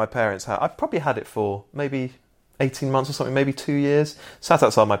outside my parents' house. I probably had it for maybe 18 months or something, maybe 2 years. Sat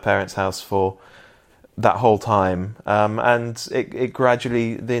outside my parents' house for that whole time, and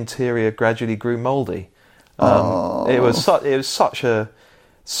the interior gradually grew mouldy. It was such a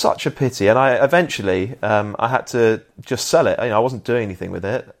pity, and I eventually I had to just sell it. I wasn't doing anything with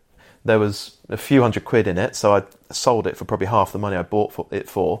it. There was a few hundred quid in it, so I sold it for probably half the money I bought it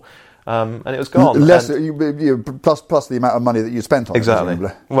for, and it was gone. Plus the amount of money that you spent on exactly. it.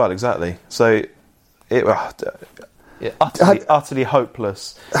 Exactly. Well, exactly. So it utterly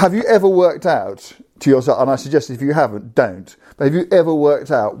hopeless. Have you ever worked out to yourself, and I suggest if you haven't, don't, but have you ever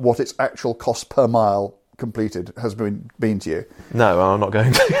worked out what its actual cost per mile completed has been to you? No, I'm not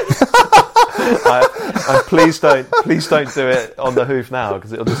going to. Please don't do it on the hoof now,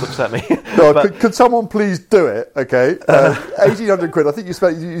 because it'll just upset me. No, could someone please do it? Okay, 1,800 quid. I think you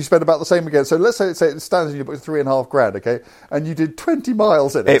spent about the same again. So let's say it stands in your book $3,500. Okay, and you did 20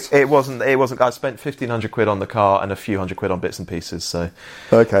 miles in it. It wasn't. I spent 1,500 quid on the car and a few hundred quid on bits and pieces. So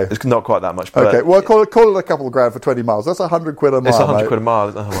okay, it's not quite that much. But okay, well, call it a couple of grand for 20 miles. That's 100 quid a mile. It's 100 quid a mile.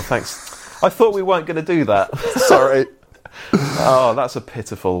 Oh, well, thanks. I thought we weren't going to do that. Sorry. Oh, that's a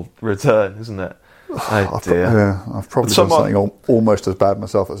pitiful return, isn't it? Oh dear. I've probably done something almost as bad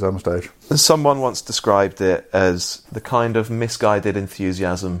myself at some stage. Someone once described it as the kind of misguided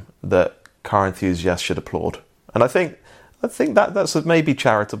enthusiasm that car enthusiasts should applaud. And I think that's maybe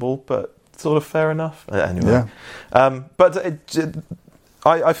charitable, but sort of fair enough. Anyway. Yeah.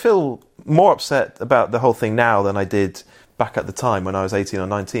 I feel more upset about the whole thing now than I did back at the time when I was 18 or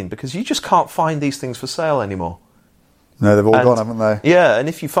 19, because you just can't find these things for sale anymore. No, they've all gone, haven't they? Yeah, and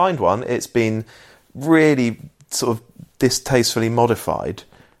if you find one, it's been really sort of distastefully modified.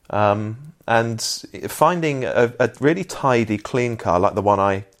 And finding a really tidy, clean car like the one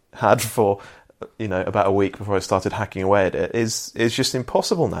I had for about a week before I started hacking away at it is just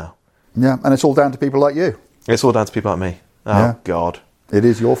impossible now. Yeah, and it's all down to people like you. It's all down to people like me. Oh, yeah. God. It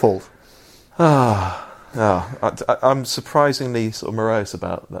is your fault. I'm surprisingly sort of morose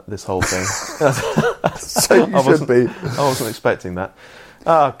about this whole thing. So you should be. I wasn't expecting that.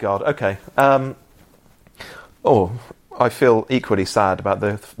 Oh, God. Okay. I feel equally sad about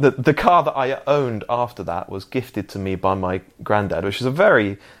the car that I owned after that was gifted to me by my granddad, which is a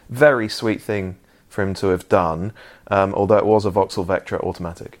very, very sweet thing for him to have done, although it was a Vauxhall Vectra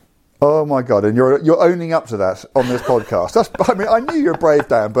automatic. Oh my God! And you're owning up to that on this podcast. I knew you're brave,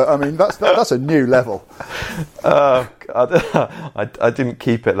 Dan, but I mean that's a new level. I didn't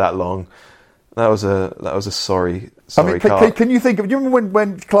keep it that long. That was a sorry car. Can you think of? Do you remember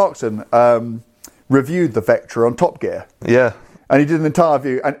when Clarkson reviewed the Vectra on Top Gear? Yeah. And he did an entire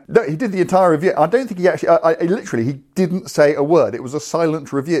review, and no, he did the entire review. I don't think he actually. Literally, he didn't say a word. It was a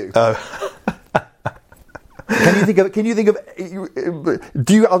silent review. Oh. Can you think of?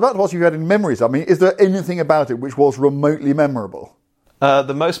 Do you? I was about to ask if you had any memories. I mean, is there anything about it which was remotely memorable?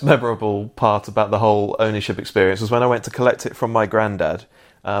 The most memorable part about the whole ownership experience was when I went to collect it from my granddad,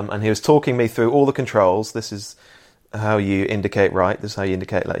 and he was talking me through all the controls. This is how you indicate right. This is how you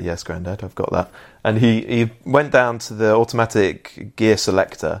indicate like, yes, granddad, I've got that. And he went down to the automatic gear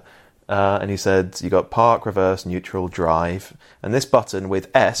selector, and he said, you got park, reverse, neutral, drive, and this button with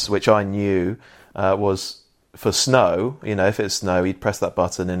S, which I knew was for snow. You know, if it's snow, you'd press that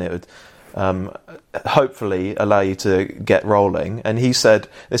button and it would hopefully allow you to get rolling. And he said,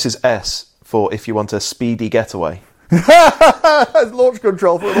 this is S for if you want a speedy getaway. That's launch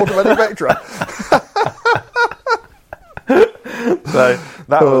control for an automatic Vectra. So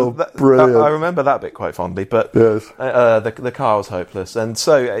that was brilliant. I remember that bit quite fondly, but yes. The car was hopeless. And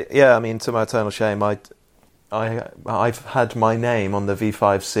so, yeah, I mean, to my eternal shame, I've had my name on the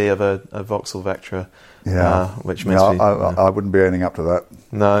V5C of a Vauxhall Vectra. Yeah, which makes me... I wouldn't be owning up to that.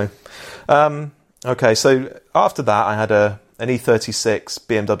 No. Okay, so after that I had an E36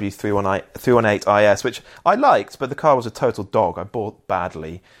 BMW 318 IS, which I liked, but the car was a total dog. I bought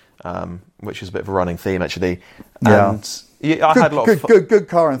badly, which is a bit of a running theme, actually. Yeah. And I had a lot of fun. Good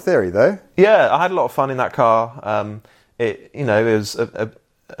car in theory, though. Yeah, I had a lot of fun in that car. It was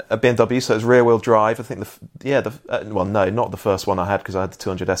a BMW, so it was rear-wheel drive. I think not the first one I had because I had the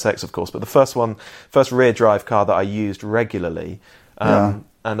 200SX, of course, but the first rear-drive car that I used regularly. And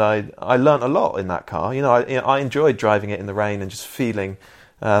I learnt a lot in that car. You know, I enjoyed driving it in the rain and just feeling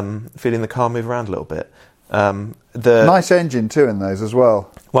the car move around a little bit. Nice engine too in those as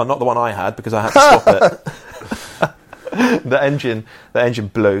well. Well, not the one I had because I had to swap it. The engine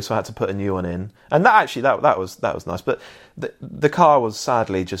blew, so I had to put a new one in, and that was nice. But the car was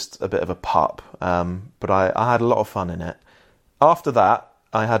sadly just a bit of a pup. But I had a lot of fun in it. After that,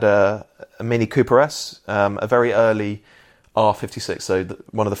 I had a Mini Cooper S, a very early R56, so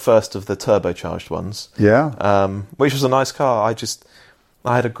one of the first of the turbocharged ones. Yeah. Which was a nice car.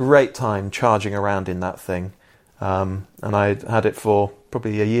 I had a great time charging around in that thing, and I had it for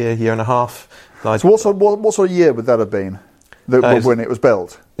probably a year and a half. So what sort of year would that have been when it was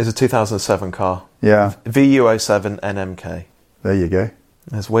built? It's a 2007 car. Yeah. VU07 NMK. There you go.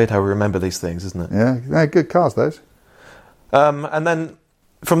 It's weird how we remember these things, isn't it? Yeah, they're good cars, those. And then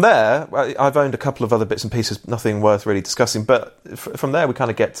from there, I've owned a couple of other bits and pieces, nothing worth really discussing, but from there we kind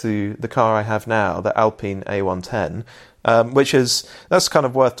of get to the car I have now, the Alpine A110, that's kind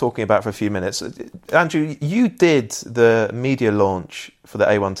of worth talking about for a few minutes. Andrew, you did the media launch for the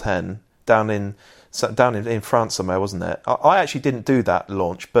A110 down in France somewhere, wasn't it? I actually didn't do that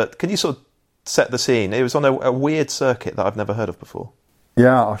launch, but can you sort of set the scene? It was on a weird circuit that I've never heard of before.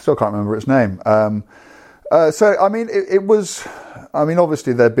 Yeah, I still can't remember its name. So, I mean, it was... I mean,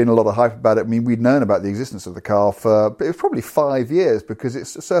 obviously there'd been a lot of hype about it. I mean, we'd known about the existence of the car it was probably 5 years, because it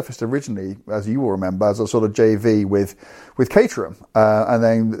surfaced originally, as you will remember, as a sort of JV with Caterham, and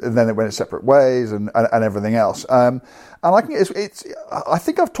then it went its separate ways and everything else. And I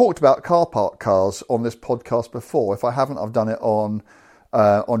think I've talked about car park cars on this podcast before. If I haven't, I've done it on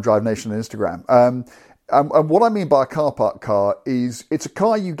Drive Nation and Instagram. And what I mean by a car park car is it's a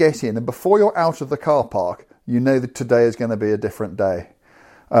car you get in, and before you're out of the car park, you know that today is going to be a different day.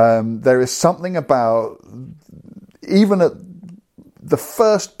 There is something about, even at the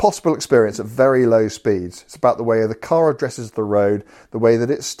first possible experience at very low speeds, it's about the way the car addresses the road, the way that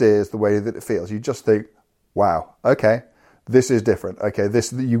it steers, the way that it feels. You just think, wow, okay, this is different. Okay,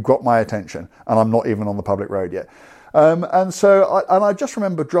 you've got my attention, and I'm not even on the public road yet. And I just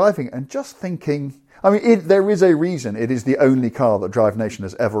remember driving and just thinking, I mean, there is a reason it is the only car that Drive Nation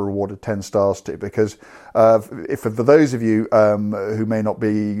has ever awarded 10 stars to, because for those of you who may not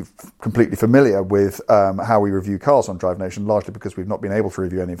be completely familiar with how we review cars on Drive Nation, largely because we've not been able to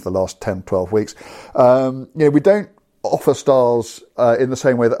review any for the last 10, 12 weeks, we don't offer stars in the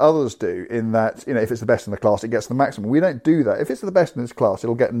same way that others do, in that, if it's the best in the class, it gets the maximum. We don't do that. If it's the best in its class,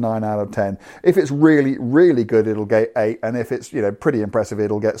 it'll get 9 out of 10. If it's really, really good, it'll get 8. And if it's, pretty impressive,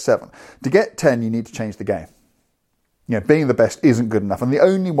 it'll get 7. To get 10, you need to change the game. being the best isn't good enough. And the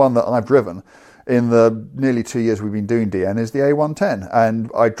only one that I've driven in the nearly 2 years we've been doing DN is the A110, and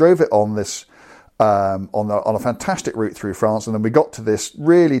I drove it on this on a fantastic route through France, and then we got to this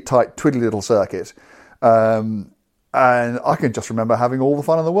really tight, twiddly little circuit, and I can just remember having all the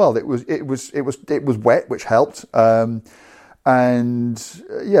fun in the world. It was wet, which helped. And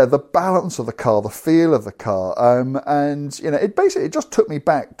the balance of the car, the feel of the car, and it just took me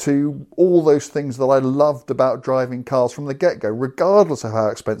back to all those things that I loved about driving cars from the get-go, regardless of how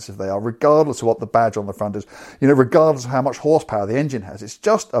expensive they are, regardless of what the badge on the front is, regardless of how much horsepower the engine has. It's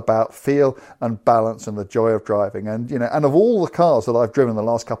just about feel and balance and the joy of driving. And and of all the cars that I've driven the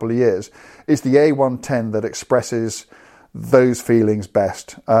last couple of years, it's the A110 that expresses those feelings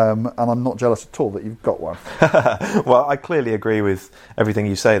best, and I'm not jealous at all that you've got one. Well, I clearly agree with everything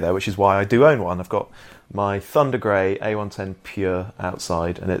you say there, which is why I do own one. I've got my Thunder Grey A110 Pure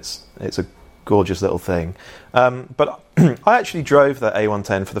outside, and it's a gorgeous little thing. But I actually drove that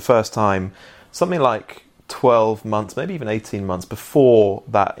A110 for the first time something like 12 months, maybe even 18 months before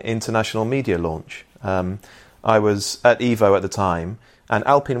that international media launch. I was at Evo at the time, and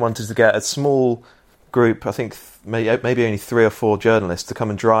Alpine wanted to get a small group, I think maybe only 3 or 4 journalists, to come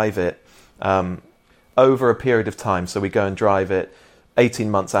and drive it over a period of time. So we go and drive it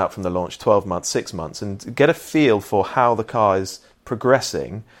 18 months out from the launch, 12 months, 6 months, and get a feel for how the car is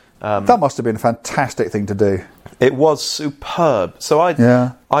progressing. That must have been a fantastic thing to do. It was superb. So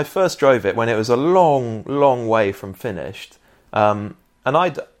I first drove it when it was a long, long way from finished, and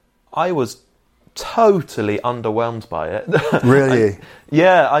I was totally underwhelmed by it. Really?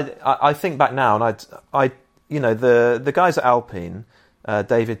 I think back now, and the guys at Alpine,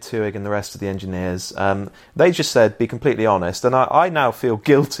 David Tuig and the rest of the engineers, they just said, be completely honest, and I now feel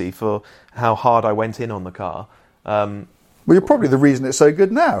guilty for how hard I went in on the car. Well, you're probably the reason it's so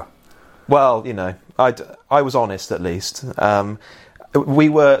good now. Well, I was honest at least.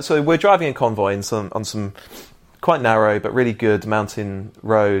 We're driving in convoy on some quite narrow but really good mountain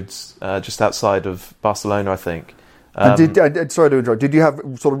roads just outside of Barcelona, I think. Sorry to interrupt. Did you have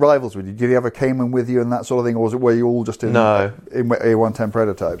sort of rivals with you? Did you have a Cayman with you and that sort of thing, or were you all just in A110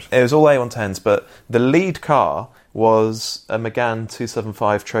 prototypes? It was all A110s, but the lead car was a Megane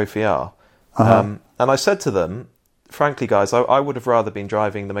 275 Trophy R. And I said to them, frankly, guys, I would have rather been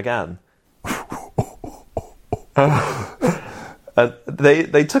driving the Megane.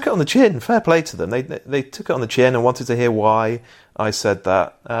 They took it on the chin. Fair play to them. They took it on the chin and wanted to hear why I said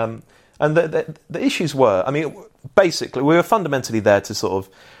that. And the issues were, basically, we were fundamentally there to sort of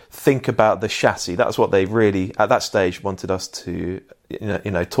think about the chassis. That's what they really, at that stage, wanted us to,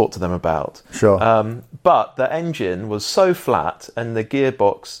 talk to them about. Sure. But the engine was so flat and the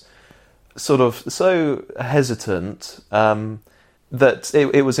gearbox sort of so hesitant that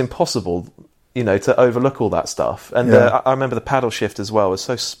it was impossible, to overlook all that stuff. And I remember the paddle shift as well was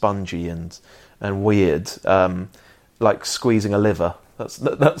so spongy and weird, like squeezing a liver. That's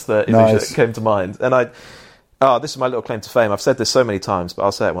the image that came to mind. And this is my little claim to fame. I've said this so many times, but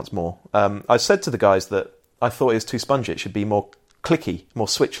I'll say it once more. I said to the guys that I thought it was too spongy. It should be more clicky, more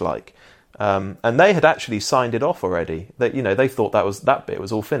switch-like. And they had actually signed it off already. They thought that bit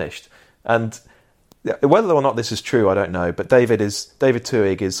was all finished. And whether or not this is true, I don't know. But David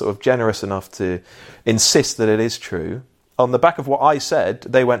Tuig is sort of generous enough to insist that it is true. On the back of what I said,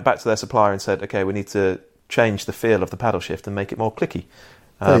 they went back to their supplier and said, "Okay, we need to change the feel of the paddle shift and make it more clicky."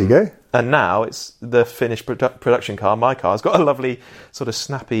 There you go. And now it's the finished production car. My car's got a lovely sort of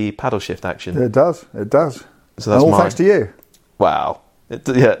snappy paddle shift action. It does. So that's all thanks to you. Wow.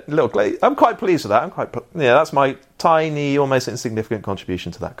 I'm quite pleased with that. That's my tiny, almost insignificant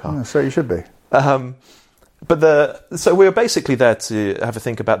contribution to that car. Yeah, so you should be. So we were basically there to have a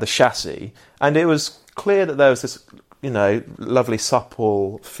think about the chassis, and it was clear that there was this, lovely,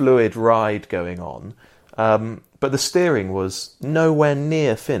 supple, fluid ride going on. But the steering was nowhere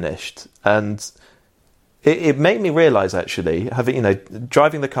near finished, and it made me realise, actually,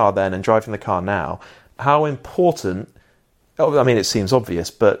 driving the car then and driving the car now, how important. It seems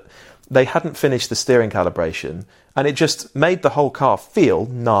obvious, but they hadn't finished the steering calibration, and it just made the whole car feel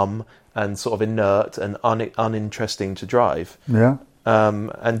numb and sort of inert and uninteresting to drive. Yeah.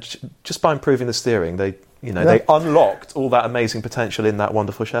 And just by improving the steering, they unlocked all that amazing potential in that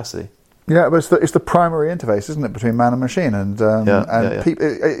wonderful chassis. Yeah, but it's the primary interface, isn't it, between man and machine? And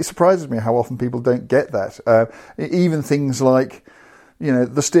it surprises me how often people don't get that. Even things like,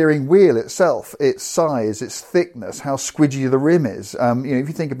 the steering wheel itself, its size, its thickness, how squidgy the rim is. If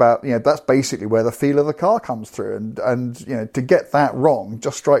you think about, that's basically where the feel of the car comes through. And to get that wrong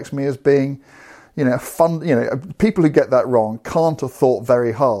just strikes me as being, fun. People who get that wrong can't have thought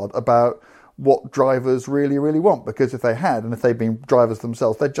very hard about what drivers really, really want. Because if they had, and if they'd been drivers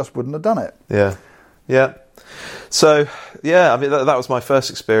themselves, they just wouldn't have done it. Yeah. So, yeah, I mean, that was my first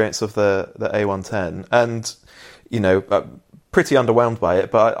experience of the A110. And, pretty underwhelmed by it,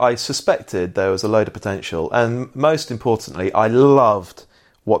 but I suspected there was a load of potential. And most importantly, I loved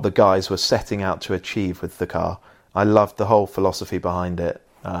what the guys were setting out to achieve with the car. I loved the whole philosophy behind it.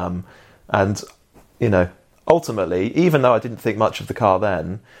 And, ultimately, even though I didn't think much of the car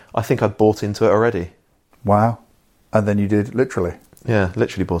then, I think I'd bought into it already. Wow. And then you did, literally. Yeah,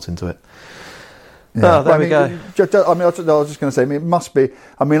 literally bought into it. Yeah. Oh, there we go. I was just going to say, it must be.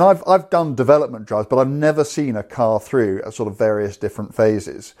 I mean, I've done development drives, but I've never seen a car through sort of various different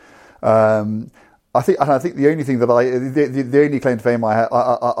phases. I think the only thing that the only claim to fame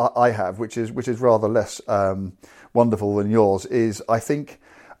I have, which is rather less wonderful than yours, is I think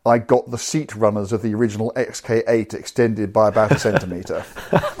I got the seat runners of the original XK8 extended by about a centimetre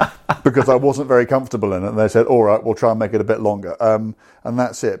because I wasn't very comfortable in it, and they said, all right, we'll try and make it a bit longer, and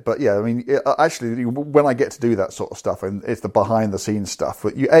that's it. But yeah, I mean, actually, when I get to do that sort of stuff, and it's the behind the scenes stuff,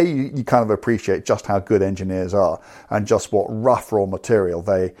 but you kind of appreciate just how good engineers are and just what rough raw material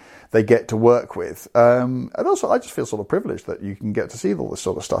they get to work with. And also, I just feel sort of privileged that you can get to see all this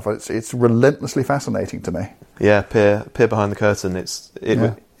sort of stuff. It's relentlessly fascinating to me. Yeah, peer behind the curtain.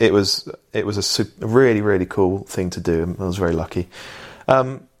 It was a really, really cool thing to do. I was very lucky.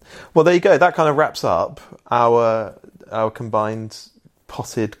 Well, there you go. That kind of wraps up our combined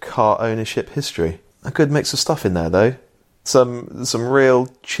potted car ownership history. A good mix of stuff in there, though. Some real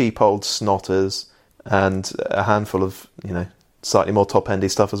cheap old snotters and a handful of slightly more top-endy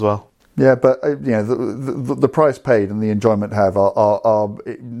stuff as well. Yeah, but the price paid and the enjoyment have are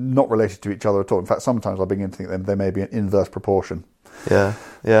not related to each other at all. In fact, sometimes I begin to think they may be in inverse proportion. Yeah,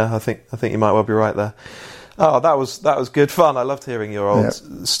 I think you might well be right there. Oh, that was good fun. I loved hearing your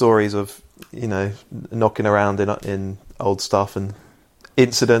old stories of knocking around in old stuff and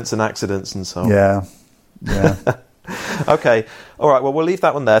incidents and accidents and so on. Yeah. Okay, all right, well, we'll leave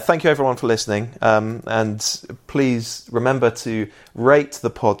that one there. Thank you everyone for listening, and please remember to rate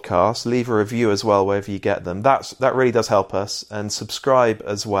the podcast, leave a review as well wherever you get them. That really does help us, and subscribe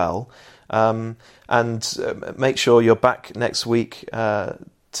as well, and make sure you're back next week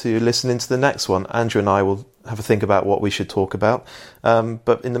to listen into the next one. Andrew and I will have a think about what we should talk about,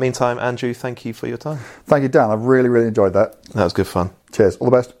 but in the meantime, Andrew, thank you for your time. Thank you, Dan. I've really, really enjoyed that. That was good fun. Cheers, all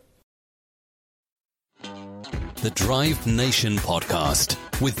the best. The Drive Nation podcast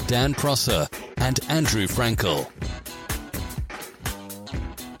with Dan Prosser and Andrew Frankel.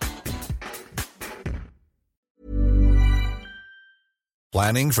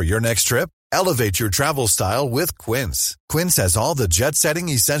 Planning for your next trip? Elevate your travel style with Quince. Quince has all the jet-setting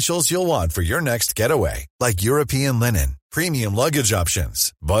essentials you'll want for your next getaway, like European linen, premium luggage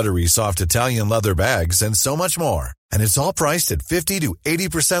options, buttery soft Italian leather bags, and so much more. And it's all priced at 50 to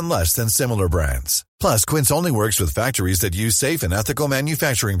 80% less than similar brands. Plus, Quince only works with factories that use safe and ethical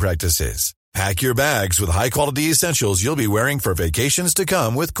manufacturing practices. Pack your bags with high-quality essentials you'll be wearing for vacations to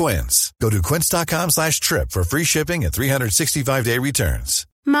come with Quince. Go to quince.com/trip for free shipping and 365-day returns.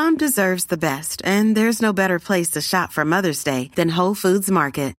 Mom deserves the best, and there's no better place to shop for Mother's Day than Whole Foods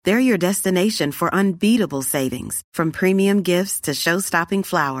Market. They're your destination for unbeatable savings, from premium gifts to show-stopping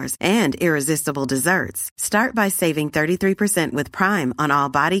flowers and irresistible desserts. Start by saving 33% with Prime on all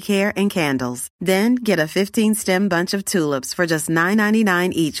body care and candles. Then get a 15-stem bunch of tulips for just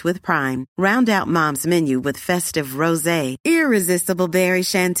 $9.99 each with Prime. Round out Mom's menu with festive rosé, irresistible berry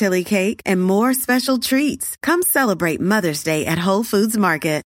chantilly cake, and more special treats. Come celebrate Mother's Day at Whole Foods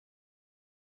Market.